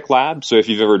biotech lab. So if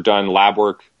you've ever done lab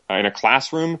work in a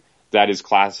classroom, that is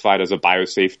classified as a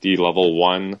biosafety level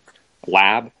 1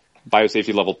 lab.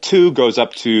 Biosafety level 2 goes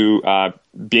up to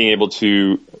being able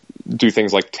to do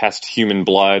things like test human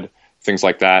blood, things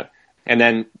like that. And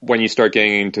then when you start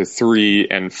getting into 3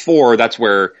 and 4, that's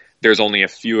where there's only a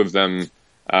few of them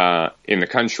in the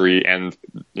country, and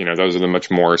those are the much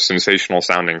more sensational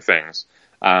sounding things.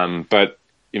 But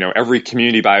every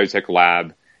community biotech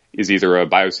lab is either a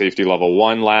biosafety level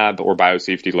 1 lab or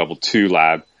biosafety level 2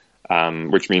 lab,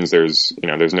 which means there's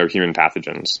no human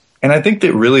pathogens. And I think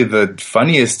that really the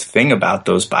funniest thing about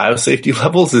those biosafety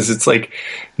levels is it's like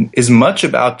as much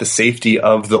about the safety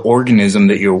of the organism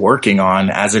that you're working on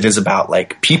as it is about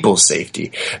like people's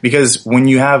safety. Because when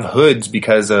you have hoods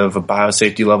because of a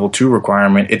biosafety level 2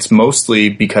 requirement, it's mostly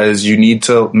because you need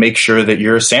to make sure that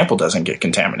your sample doesn't get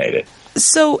contaminated.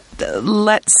 So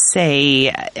let's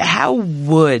say, how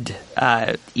would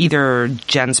either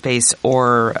Genspace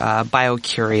or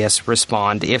BioCurious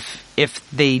respond if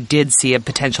they did see a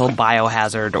potential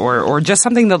biohazard or just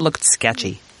something that looked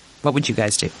sketchy? What would you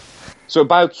guys do? So at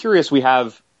BioCurious, we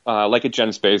have, like at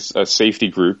Genspace, a safety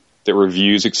group that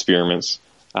reviews experiments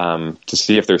to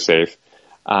see if they're safe.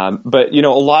 But, a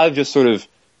lot of just sort of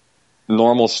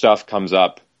normal stuff comes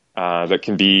up that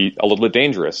can be a little bit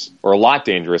dangerous or a lot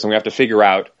dangerous, and we have to figure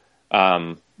out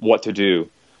what to do.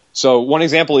 So one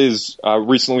example is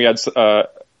recently we had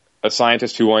a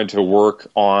scientist who wanted to work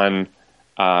on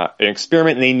an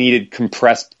experiment, and they needed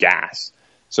compressed gas.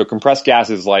 So compressed gas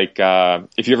is like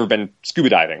if you've ever been scuba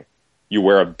diving, you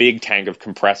wear a big tank of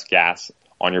compressed gas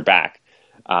on your back.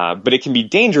 But it can be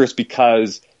dangerous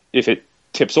because if it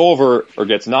tips over or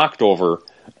gets knocked over,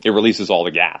 it releases all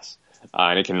the gas.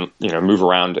 And it can, move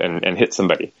around and hit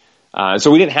somebody.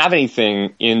 So we didn't have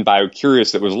anything in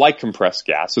BioCurious that was like compressed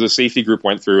gas. So the safety group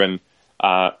went through and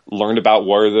learned about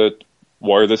what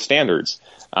are the standards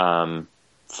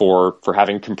for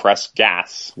having compressed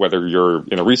gas, whether you're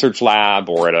in a research lab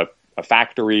or at a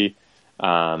factory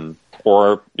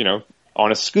or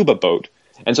on a scuba boat.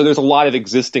 And so there's a lot of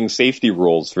existing safety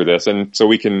rules for this, and so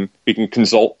we can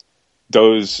consult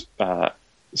those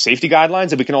safety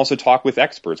guidelines, and we can also talk with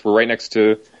experts. We're right next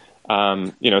to,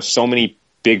 so many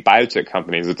big biotech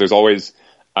companies that there's always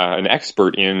an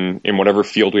expert in whatever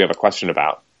field we have a question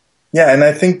about. Yeah, and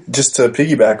I think just to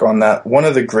piggyback on that, one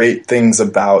of the great things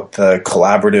about the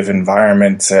collaborative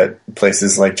environments at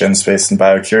places like Genspace and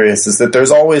BioCurious is that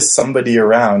there's always somebody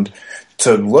around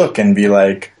to look and be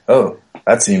like, oh,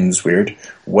 that seems weird.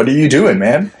 What are you doing,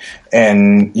 man?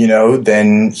 And,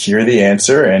 then hear the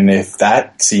answer. And if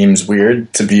that seems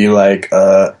weird, to be like,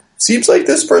 seems like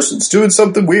this person's doing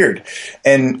something weird.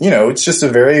 And, it's just a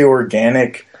very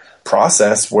organic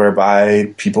process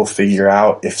whereby people figure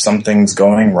out if something's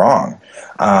going wrong.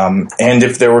 And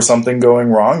if there was something going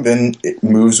wrong, then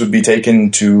moves would be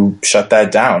taken to shut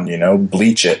that down,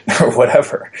 bleach it or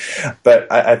whatever.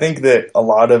 But I think that a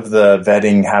lot of the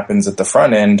vetting happens at the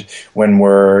front end when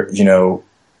we're,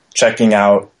 checking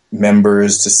out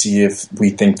members to see if we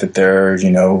think that they're,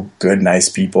 good, nice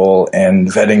people, and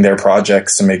vetting their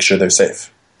projects to make sure they're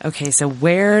safe. Okay, so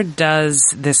where does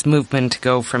this movement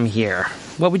go from here?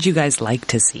 What would you guys like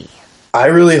to see? I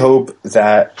really hope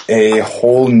that a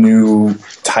whole new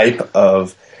type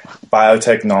of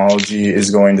biotechnology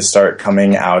is going to start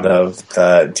coming out of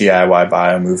the DIY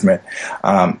bio movement.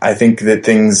 I think that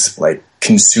things like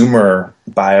consumer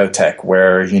biotech,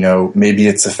 where, maybe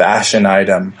it's a fashion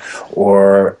item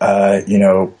or,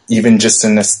 even just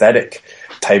an aesthetic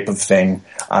type of thing.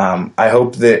 I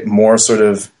hope that more sort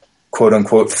of quote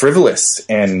unquote frivolous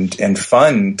and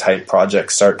fun type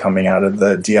projects start coming out of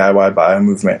the DIY bio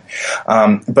movement.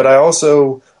 But I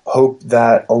also hope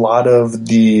that a lot of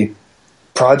the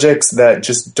projects that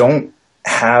just don't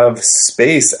have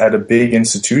space at a big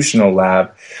institutional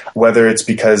lab, whether it's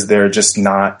because they're just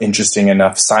not interesting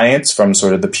enough science from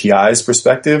sort of the PI's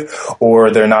perspective,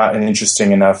 or they're not an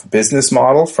interesting enough business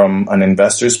model from an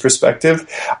investor's perspective.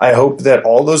 I hope that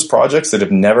all those projects that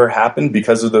have never happened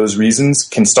because of those reasons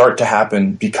can start to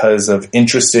happen because of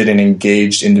interested and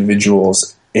engaged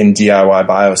individuals in DIY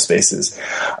biospaces.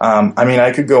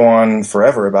 I could go on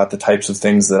forever about the types of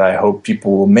things that I hope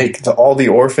people will make. All the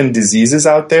orphan diseases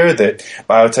out there that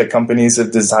biotech companies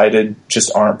have decided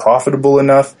just aren't profitable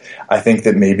enough. I think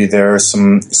that maybe there are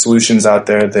some solutions out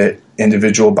there that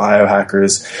individual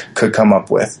biohackers could come up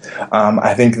with.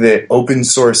 I think that open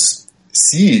source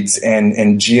seeds and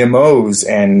GMOs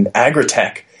and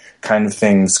agritech kind of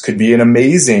things could be an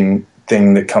amazing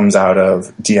thing that comes out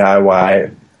of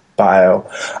DIY bio.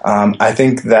 I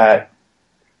think that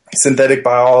synthetic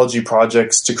biology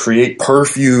projects to create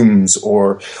perfumes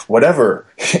or whatever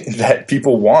that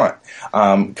people want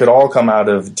could all come out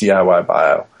of DIY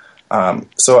bio.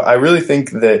 So I really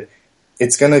think that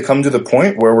it's going to come to the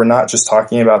point where we're not just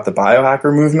talking about the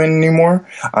biohacker movement anymore.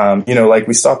 Like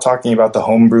we stopped talking about the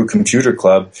homebrew computer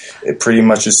club pretty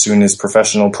much as soon as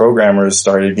professional programmers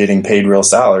started getting paid real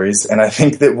salaries. And I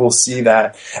think that we'll see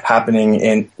that happening,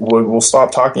 and we'll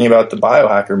stop talking about the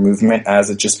biohacker movement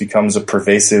as it just becomes a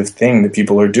pervasive thing that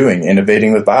people are doing,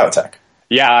 innovating with biotech.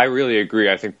 Yeah, I really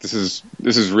agree. I think this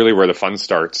is really where the fun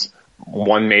starts.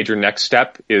 One major next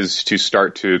step is to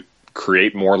start to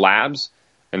create more labs.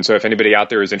 And so if anybody out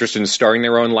there is interested in starting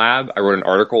their own lab, I wrote an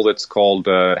article that's called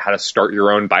How to Start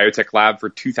Your Own Biotech Lab for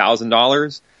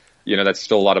 $2,000. That's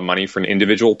still a lot of money for an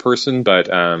individual person, but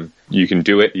you can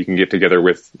do it. You can get together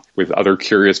with other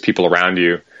curious people around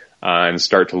you and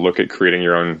start to look at creating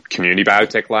your own community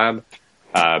biotech lab.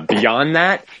 Beyond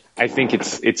that, I think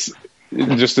it's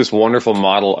just this wonderful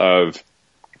model of,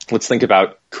 let's think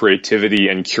about creativity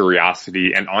and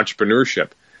curiosity and entrepreneurship.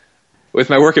 With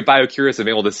my work at BioCurious, I've been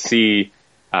able to see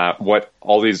what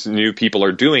all these new people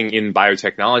are doing in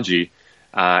biotechnology.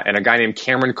 And a guy named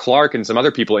Cameron Clark and some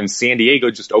other people in San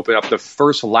Diego just opened up the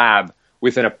first lab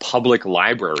within a public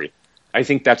library. I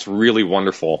think that's really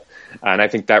wonderful. And I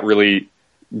think that really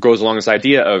goes along this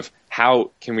idea of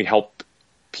how can we help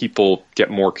people get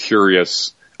more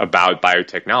curious about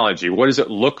biotechnology? What does it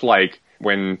look like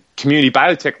when community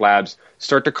biotech labs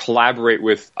start to collaborate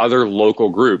with other local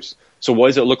groups? So what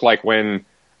does it look like when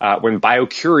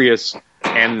BioCurious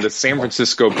and the San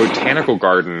Francisco Botanical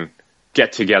Garden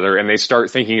get together and they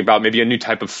start thinking about maybe a new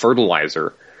type of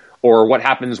fertilizer? Or what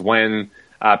happens when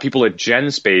people at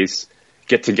Genspace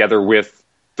get together with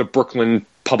the Brooklyn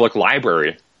Public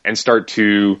Library and start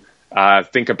to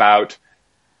think about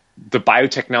the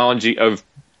biotechnology of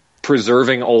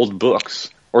preserving old books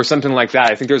or something like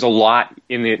that? I think there's a lot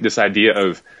in this idea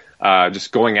of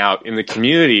just going out in the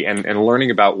community and learning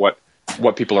about what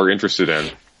people are interested in.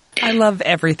 I love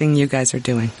everything you guys are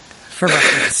doing. For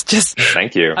reference, just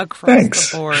thank you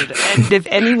across the board. And if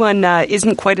anyone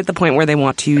isn't quite at the point where they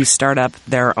want to start up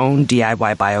their own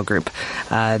DIY bio group,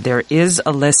 there is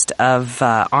a list of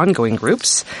ongoing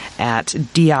groups at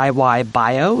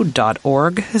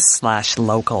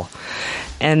diybio.org/local.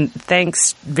 And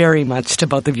thanks very much to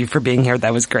both of you for being here.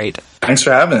 That was great. Thanks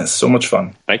for having us. So much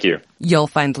fun. Thank you. You'll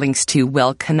find links to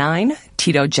Will Canine,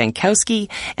 Tito Jankowski,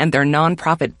 and their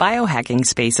nonprofit biohacking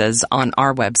spaces on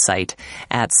our website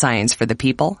at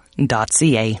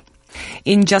scienceforthepeople.ca.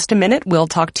 In just a minute, we'll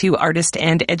talk to artist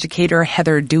and educator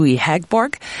Heather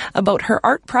Dewey-Hagborg about her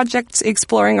art projects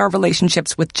exploring our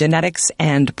relationships with genetics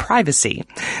and privacy.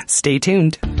 Stay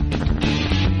tuned.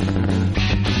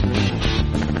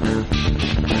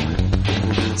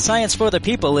 Science for the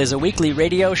People is a weekly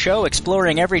radio show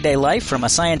exploring everyday life from a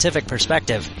scientific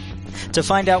perspective. To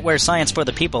find out where Science for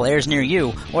the People airs near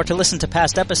you, or to listen to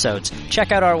past episodes,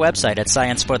 check out our website at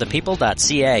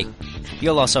scienceforthepeople.ca.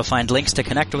 You'll also find links to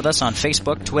connect with us on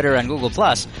Facebook, Twitter, and Google+,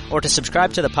 or to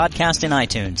subscribe to the podcast in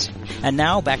iTunes. And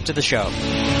now, back to the show.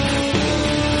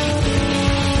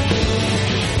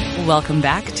 Welcome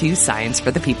back to Science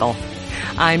for the People.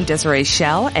 I'm Desiree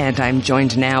Schell, and I'm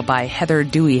joined now by Heather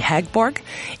Dewey-Hagborg,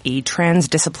 a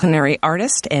transdisciplinary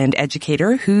artist and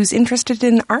educator who's interested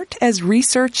in art as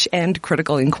research and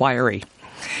critical inquiry.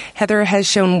 Heather has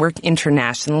shown work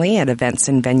internationally at events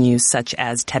and venues such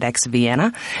as TEDx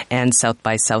Vienna and South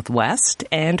by Southwest,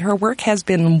 and her work has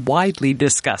been widely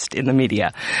discussed in the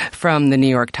media, from the New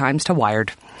York Times to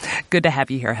Wired. Good to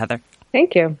have you here, Heather.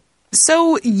 Thank you.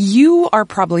 So you are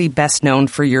probably best known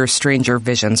for your Stranger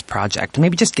Visions project.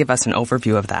 Maybe just give us an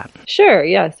overview of that. Sure,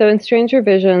 yeah. So in Stranger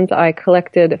Visions, I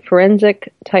collected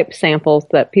forensic-type samples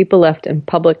that people left in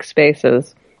public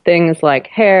spaces, things like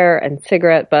hair and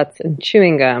cigarette butts and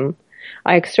chewing gum.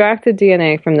 I extracted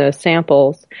DNA from those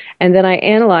samples, and then I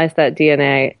analyzed that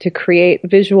DNA to create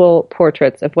visual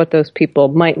portraits of what those people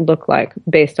might look like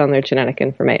based on their genetic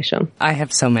information. I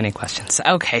have so many questions.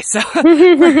 Okay, so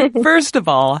first of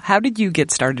all, how did you get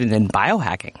started in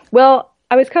biohacking? Well,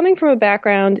 I was coming from a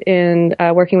background in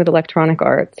working with electronic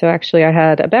art. So actually I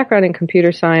had a background in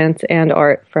computer science and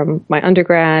art from my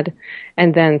undergrad.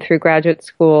 And then through graduate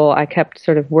school, I kept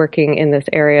sort of working in this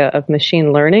area of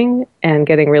machine learning and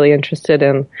getting really interested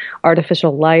in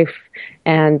artificial life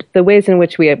and the ways in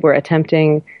which we were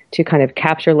attempting to kind of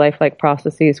capture lifelike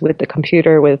processes with the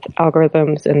computer, with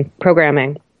algorithms and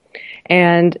programming.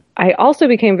 And I also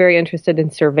became very interested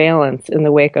in surveillance in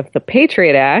the wake of the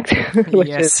Patriot Act, which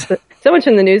is so much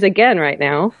in the news again right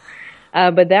now.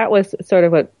 But that was sort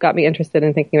of what got me interested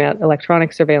in thinking about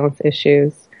electronic surveillance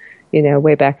issues,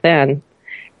 way back then.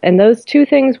 And those two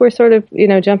things were sort of,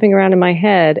 jumping around in my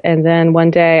head. And then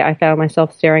one day I found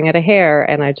myself staring at a hair,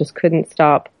 and I just couldn't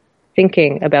stop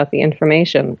thinking about the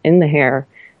information in the hair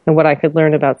and what I could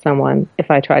learn about someone if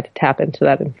I tried to tap into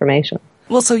that information.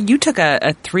 Well, so you took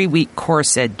a 3-week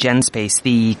course at Genspace,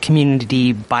 the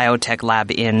community biotech lab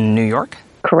in New York?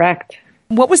 Correct.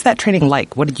 What was that training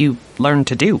like? What did you learn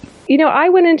to do? I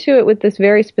went into it with this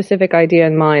very specific idea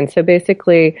in mind. So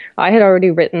basically, I had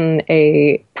already written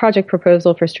a project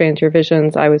proposal for Stranger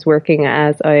Visions. I was working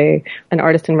as an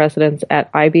artist in residence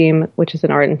at iBeam, which is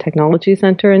an art and technology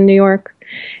center in New York.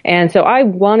 And so I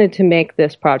wanted to make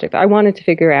this project. I wanted to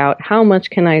figure out how much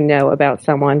can I know about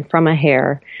someone from a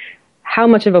hair. How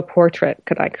much of a portrait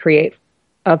could I create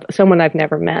of someone I've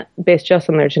never met based just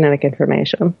on their genetic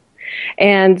information?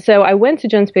 And so I went to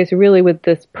Genspace really with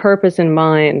this purpose in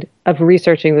mind of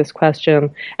researching this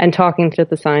question and talking to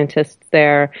the scientists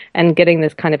there and getting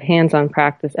this kind of hands-on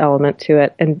practice element to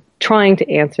it and trying to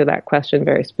answer that question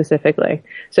very specifically.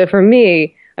 So for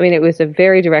me, it was a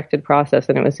very directed process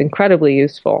and it was incredibly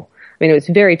useful. It was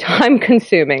very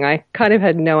time-consuming. I kind of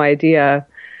had no idea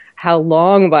how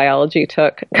long biology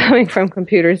took coming from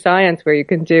computer science, where you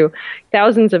can do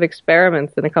thousands of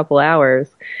experiments in a couple hours.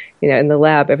 In the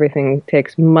lab, everything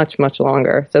takes much, much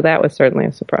longer. So that was certainly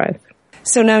a surprise.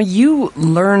 So now you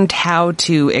learned how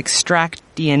to extract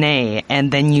DNA,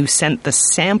 and then you sent the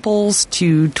samples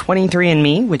to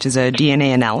 23andMe, which is a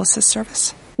DNA analysis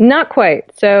service? Not quite.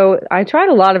 So I tried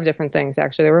a lot of different things,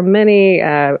 actually. There were many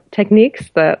techniques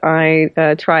that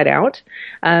I tried out.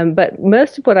 But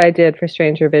most of what I did for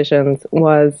Stranger Visions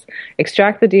was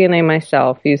extract the DNA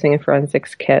myself using a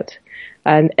forensics kit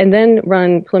and then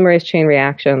run polymerase chain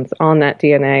reactions on that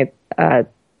DNA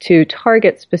to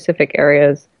target specific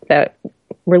areas that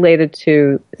related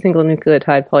to single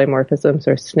nucleotide polymorphisms,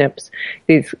 or SNPs,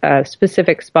 these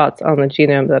specific spots on the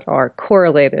genome that are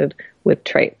correlated with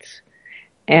traits.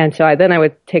 And so I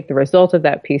would take the result of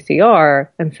that PCR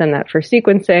and send that for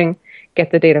sequencing,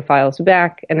 get the data files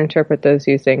back, and interpret those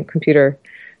using computer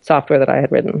software that I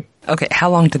had written. Okay, how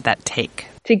long did that take?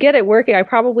 To get it working, I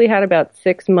probably had about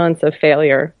 6 months of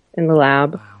failure in the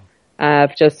lab.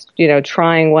 Of just,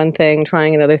 trying one thing,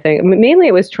 trying another thing. Mainly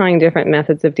it was trying different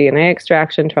methods of DNA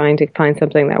extraction, trying to find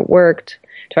something that worked,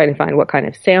 trying to find what kind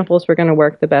of samples were going to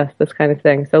work the best, this kind of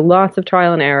thing. So lots of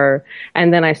trial and error.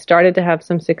 And then I started to have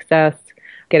some success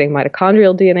getting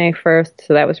mitochondrial DNA first,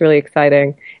 so that was really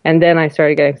exciting. And then I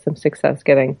started getting some success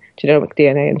getting genomic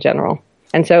DNA in general.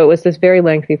 And so it was this very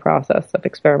lengthy process of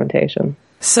experimentation.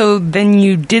 So then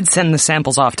you did send the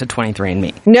samples off to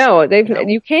 23andMe? No,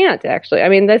 you can't, actually.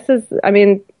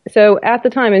 So at the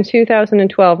time in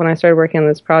 2012, when I started working on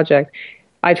this project,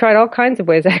 I tried all kinds of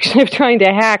ways, actually, of trying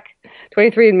to hack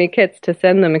 23andMe kits to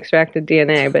send them extracted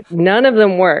DNA, but none of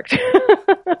them worked.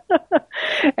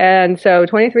 And so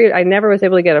I never was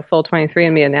able to get a full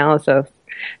 23andMe analysis.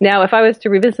 Now, if I was to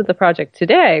revisit the project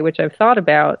today, which I've thought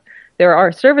about, there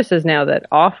are services now that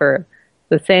offer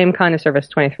the same kind of service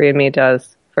 23andMe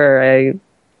does for a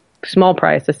small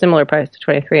price, a similar price to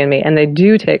 23andMe, and they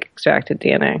do take extracted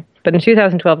DNA. But in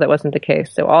 2012, that wasn't the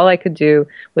case. So all I could do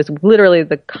was literally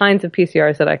the kinds of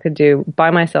PCRs that I could do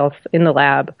by myself in the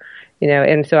lab,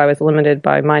 and so I was limited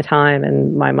by my time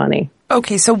and my money.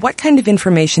 Okay, so what kind of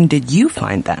information did you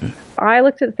find then? I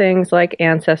looked at things like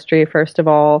ancestry, first of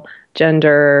all,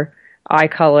 gender, eye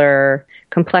color,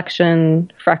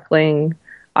 complexion, freckling,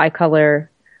 eye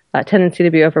color, tendency to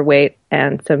be overweight,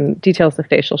 and some details of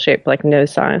facial shape like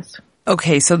nose size.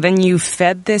 Okay, so then you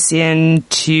fed this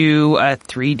into a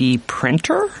 3D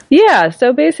printer? Yeah,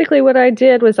 so basically what I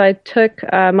did was I took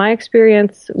my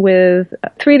experience with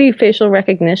 3D facial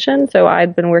recognition. So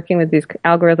I'd been working with these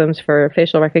algorithms for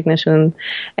facial recognition,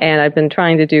 and I've been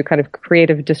trying to do kind of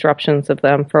creative disruptions of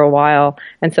them for a while.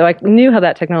 And so I knew how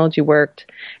that technology worked.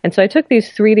 And so I took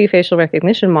these 3D facial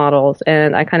recognition models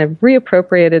and I kind of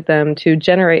reappropriated them to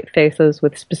generate faces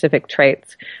with specific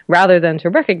traits rather than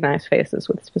to recognize faces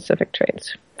with specific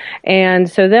traits. And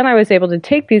so then I was able to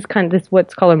take these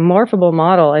what's called a morphable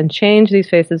model and change these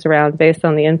faces around based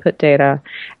on the input data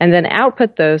and then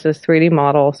output those as 3D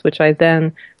models, which I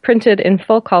then printed in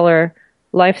full color,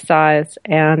 life size,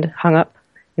 and hung up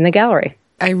in the gallery.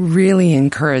 I really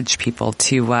encourage people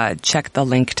to check the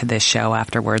link to this show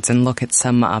afterwards and look at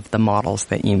some of the models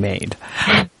that you made.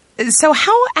 So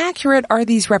how accurate are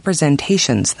these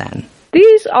representations then?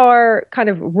 These are kind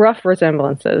of rough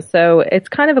resemblances. So it's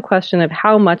kind of a question of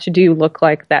how much do you look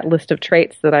like that list of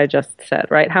traits that I just said,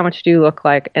 right? How much do you look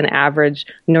like an average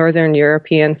Northern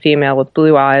European female with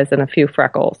blue eyes and a few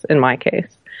freckles, in my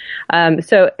case?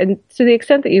 So to the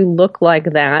extent that you look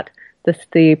like that,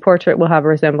 the portrait will have a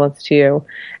resemblance to you.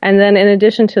 And then in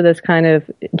addition to this kind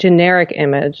of generic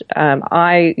image,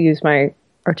 I use my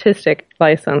artistic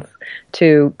license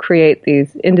to create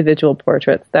these individual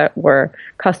portraits that were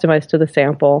customized to the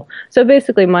sample. So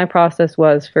basically my process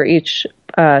was for each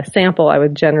sample I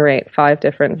would generate 5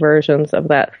 different versions of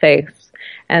that face,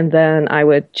 and then I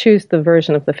would choose the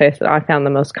version of the face that I found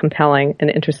the most compelling and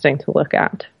interesting to look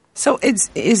at. So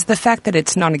is the fact that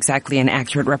it's not exactly an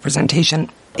accurate representation,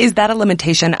 is that a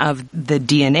limitation of the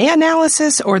DNA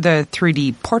analysis or the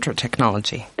 3D portrait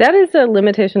technology? That is a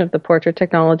limitation of the portrait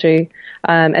technology.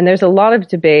 And there's a lot of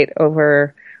debate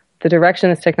over the direction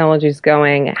this technology is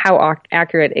going, how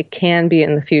accurate it can be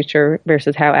in the future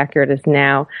versus how accurate it is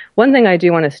now. One thing I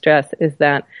do want to stress is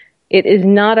that it is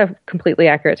not a completely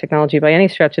accurate technology by any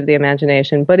stretch of the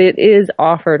imagination, but it is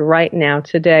offered right now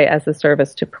today as a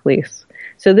service to police.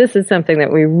 So this is something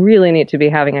that we really need to be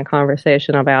having a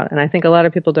conversation about. And I think a lot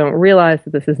of people don't realize that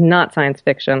this is not science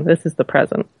fiction. This is the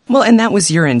present. Well, and that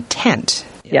was your intent.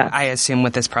 Yeah. I assume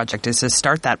with this project is to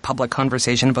start that public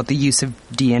conversation about the use of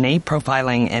DNA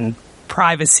profiling and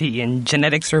privacy and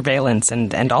genetic surveillance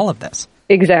and all of this.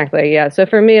 Exactly, yeah. So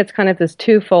for me, it's kind of this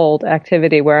twofold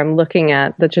activity where I'm looking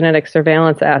at the genetic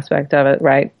surveillance aspect of it,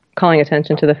 right? Calling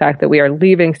attention to the fact that we are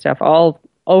leaving stuff all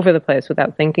over the place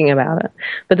without thinking about it.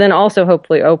 But then also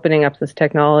hopefully opening up this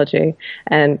technology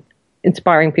and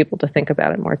inspiring people to think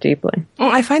about it more deeply.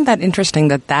 Well, I find that interesting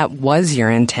that was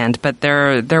your intent, but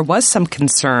there was some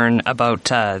concern about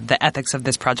the ethics of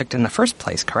this project in the first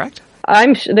place, correct?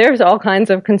 I'm sure there's all kinds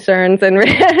of concerns and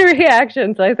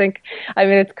reactions. I mean,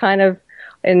 it's kind of,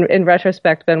 in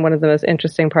retrospect, been one of the most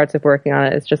interesting parts of working on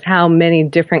it is just how many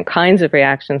different kinds of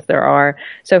reactions there are.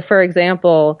 So, for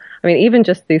example, I mean, even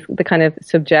just the kind of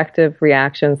subjective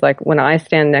reactions, like when I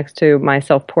stand next to my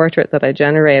self-portrait that I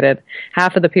generated,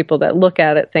 half of the people that look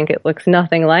at it think it looks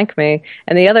nothing like me,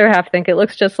 and the other half think it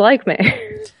looks just like me.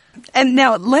 And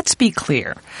now, let's be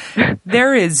clear.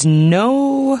 There is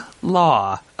no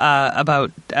law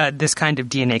about this kind of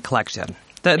DNA collection.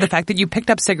 The fact that you picked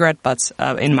up cigarette butts,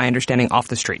 in my understanding, off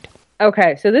the street.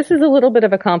 Okay, so this is a little bit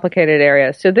of a complicated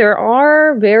area. So there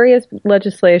are various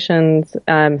legislations,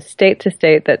 state to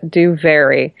state, that do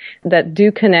vary, that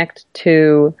do connect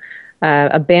to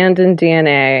abandoned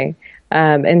DNA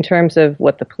in terms of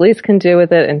what the police can do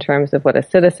with it, in terms of what a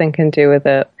citizen can do with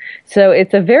it. So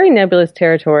it's a very nebulous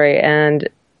territory, and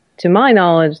to my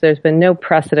knowledge, there's been no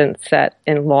precedent set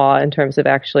in law in terms of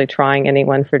actually trying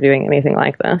anyone for doing anything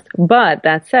like this. But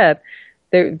that said,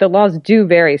 the laws do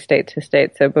vary state to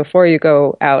state. So before you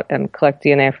go out and collect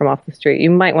DNA from off the street, you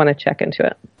might want to check into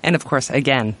it. And of course,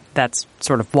 again, that's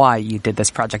sort of why you did this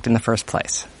project in the first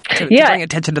place. To bring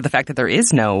attention to the fact that there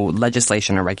is no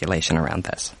legislation or regulation around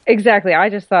this. Exactly. I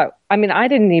just thought, I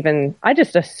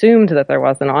just assumed that there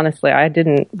wasn't, honestly. I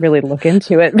didn't really look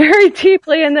into it very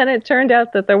deeply, and then it turned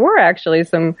out that there were actually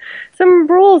some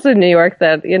rules in New York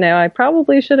that, I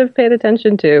probably should have paid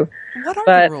attention to. What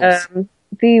are the rules?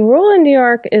 The rule in New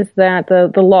York is that,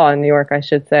 the law in New York, I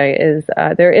should say, is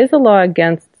there is a law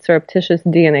against surreptitious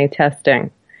DNA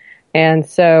testing. And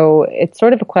so it's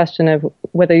sort of a question of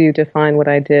whether you define what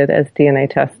I did as DNA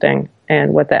testing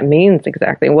and what that means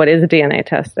exactly. What is DNA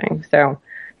testing? So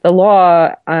the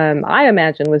law, I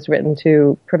imagine, was written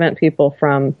to prevent people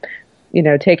from,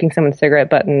 taking someone's cigarette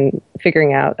butt and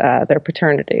figuring out their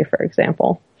paternity, for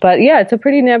example. But yeah, it's a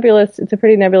pretty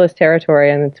nebulous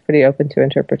territory, and it's pretty open to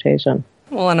interpretation.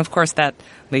 Well, and of course that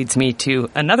leads me to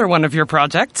another one of your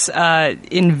projects,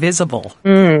 Invisible.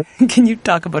 Can you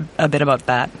talk a bit about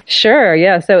that? Sure,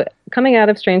 yeah. So coming out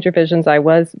of Stranger Visions, I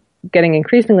was getting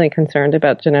increasingly concerned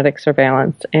about genetic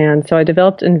surveillance. And so I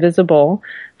developed Invisible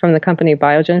from the company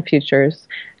Biogen Futures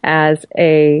as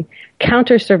a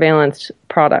counter-surveillance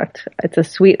product. It's a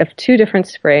suite of 2 different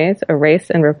sprays, Erase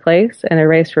and Replace. And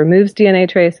Erase removes DNA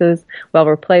traces, while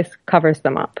Replace covers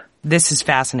them up. This is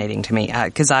fascinating to me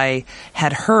because I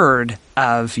had heard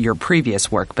of your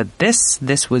previous work, but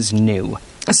this was new.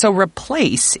 So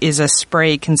Replace is a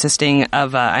spray consisting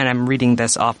of, and I'm reading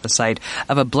this off the site,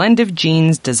 of a blend of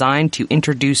genes designed to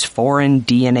introduce foreign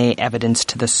DNA evidence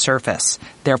to the surface,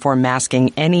 therefore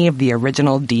masking any of the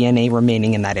original DNA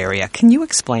remaining in that area. Can you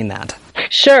explain that?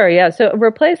 Sure, yeah. So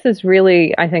Replace is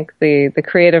really, I think, the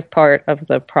creative part of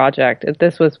the project.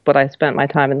 This was what I spent my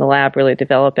time in the lab really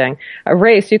developing.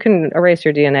 Erase, you can erase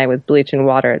your DNA with bleach and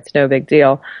water. It's no big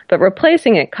deal. But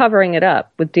replacing it, covering it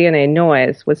up with DNA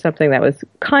noise was something that was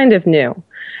kind of new.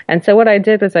 And so what I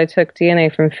did was I took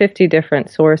DNA from 50 different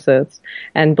sources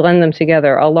and blend them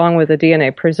together along with a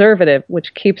DNA preservative,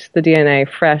 which keeps the DNA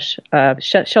fresh,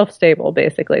 shelf stable,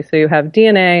 basically. So you have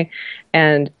DNA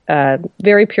and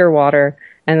very pure water,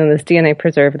 and then this DNA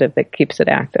preservative that keeps it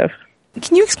active.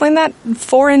 Can you explain that?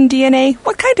 Foreign DNA?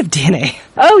 What kind of DNA?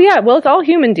 Oh, yeah. Well, it's all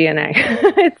human DNA.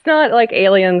 It's not like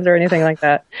aliens or anything like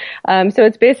that. So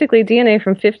it's basically DNA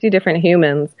from 50 different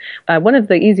humans. One of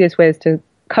the easiest ways to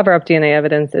cover up DNA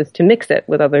evidence is to mix it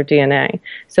with other DNA.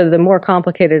 So the more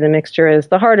complicated a mixture is,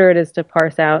 the harder it is to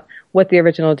parse out what the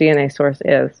original DNA source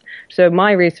is. So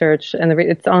my research, and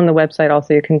it's on the website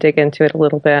also, you can dig into it a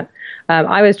little bit.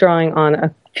 I was drawing on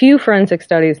a few forensic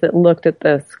studies that looked at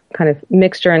this kind of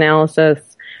mixture analysis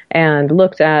and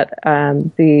looked at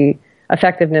the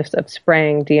effectiveness of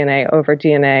spraying DNA over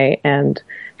DNA and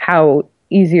how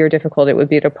easy or difficult it would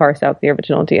be to parse out the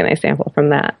original DNA sample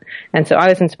from that. And so I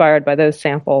was inspired by those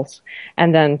samples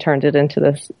and then turned it into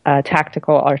this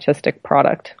tactical artistic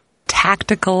product.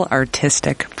 Tactical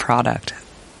artistic product.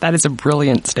 That is a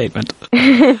brilliant statement.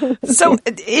 So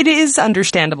it is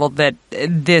understandable that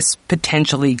this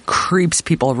potentially creeps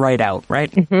people right out,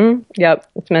 right? Mm-hmm. Yep,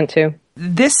 it's meant to.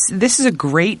 This is a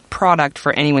great product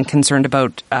for anyone concerned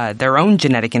about their own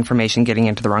genetic information getting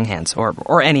into the wrong hands,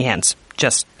 or any hands,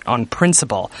 just on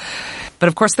principle. But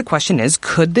of course the question is,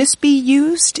 could this be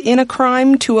used in a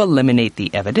crime to eliminate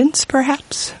the evidence,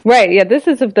 perhaps? Right, yeah, this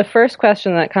is the first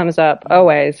question that comes up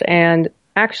always. And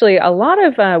actually, a lot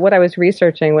of what I was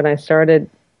researching when I started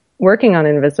working on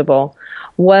Invisible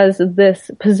was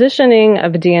this positioning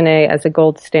of DNA as a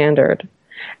gold standard.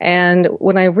 And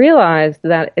when I realized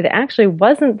that it actually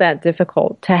wasn't that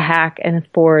difficult to hack and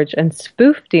forge and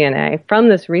spoof DNA from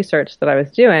this research that I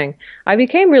was doing, I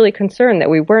became really concerned that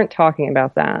we weren't talking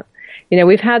about that. You know,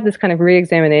 we've had this kind of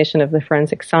re-examination of the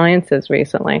forensic sciences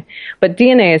recently, but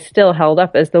DNA is still held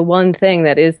up as the one thing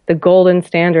that is the golden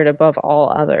standard above all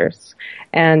others.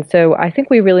 And so I think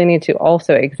we really need to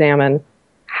also examine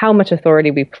how much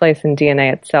authority we place in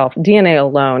DNA itself. DNA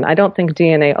alone. I don't think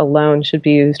DNA alone should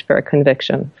be used for a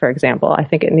conviction, for example. I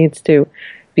think it needs to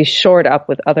be shored up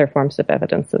with other forms of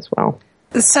evidence as well.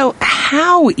 So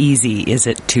how easy is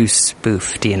it to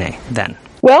spoof DNA then?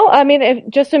 Well, I mean,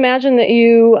 just imagine that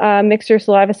you mix your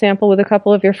saliva sample with a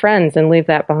couple of your friends and leave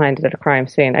that behind at a crime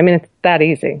scene. I mean, it's that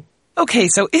easy. Okay,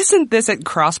 so isn't this at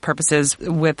cross purposes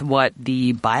with what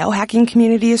the biohacking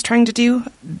community is trying to do?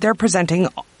 They're presenting,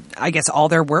 I guess, all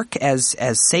their work as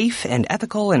safe and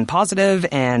ethical and positive,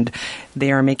 and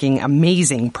they are making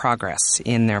amazing progress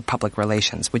in their public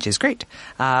relations, which is great.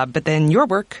 But then your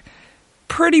work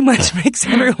pretty much makes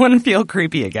everyone feel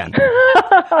creepy again.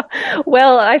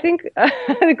 Well, I think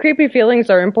the creepy feelings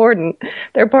are important.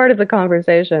 They're part of the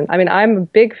conversation. I mean, I'm a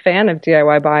big fan of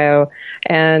DIY bio,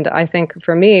 and I think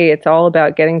for me, it's all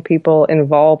about getting people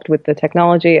involved with the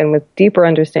technology and with deeper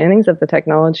understandings of the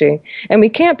technology. And we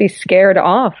can't be scared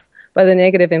off by the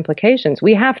negative implications.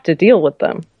 We have to deal with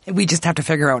them. We just have to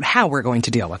figure out how we're going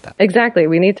to deal with them. Exactly.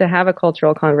 We need to have a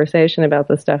cultural conversation about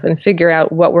this stuff and figure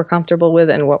out what we're comfortable with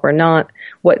and what we're not,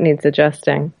 what needs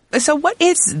adjusting. So what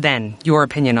is then your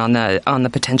opinion on the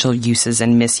potential uses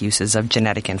and misuses of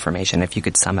genetic information, if you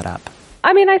could sum it up?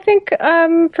 I mean, I think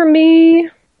for me,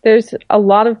 there's a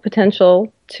lot of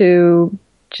potential to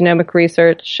genomic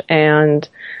research, and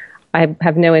I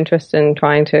have no interest in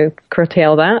trying to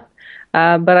curtail that.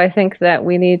 But I think that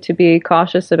we need to be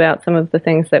cautious about some of the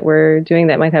things that we're doing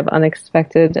that might have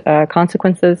unexpected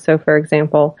consequences. So, for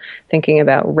example, thinking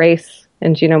about race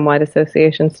and genome-wide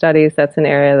association studies, that's an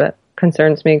area that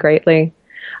concerns me greatly.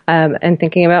 And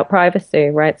thinking about privacy,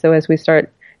 right? So as we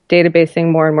start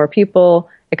databasing more and more people,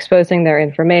 exposing their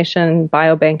information,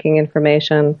 biobanking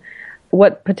information,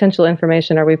 what potential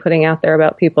information are we putting out there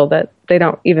about people that they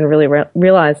don't even really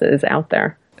realize is out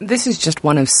there? This is just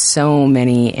one of so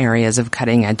many areas of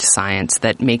cutting-edge science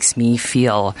that makes me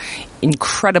feel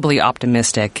incredibly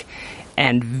optimistic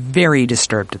and very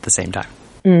disturbed at the same time.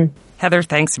 Heather,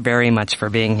 thanks very much for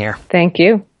being here. Thank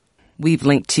you. We've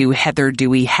linked to Heather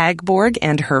Dewey-Hagborg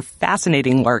and her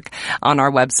fascinating work on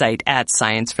our website at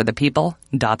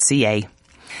scienceforthepeople.ca.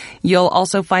 You'll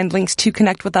also find links to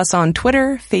connect with us on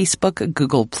Twitter, Facebook,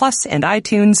 Google+, and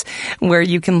iTunes, where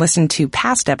you can listen to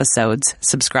past episodes,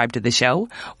 subscribe to the show,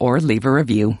 or leave a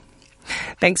review.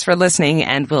 Thanks for listening,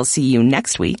 and we'll see you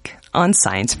next week on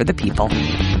Science for the People.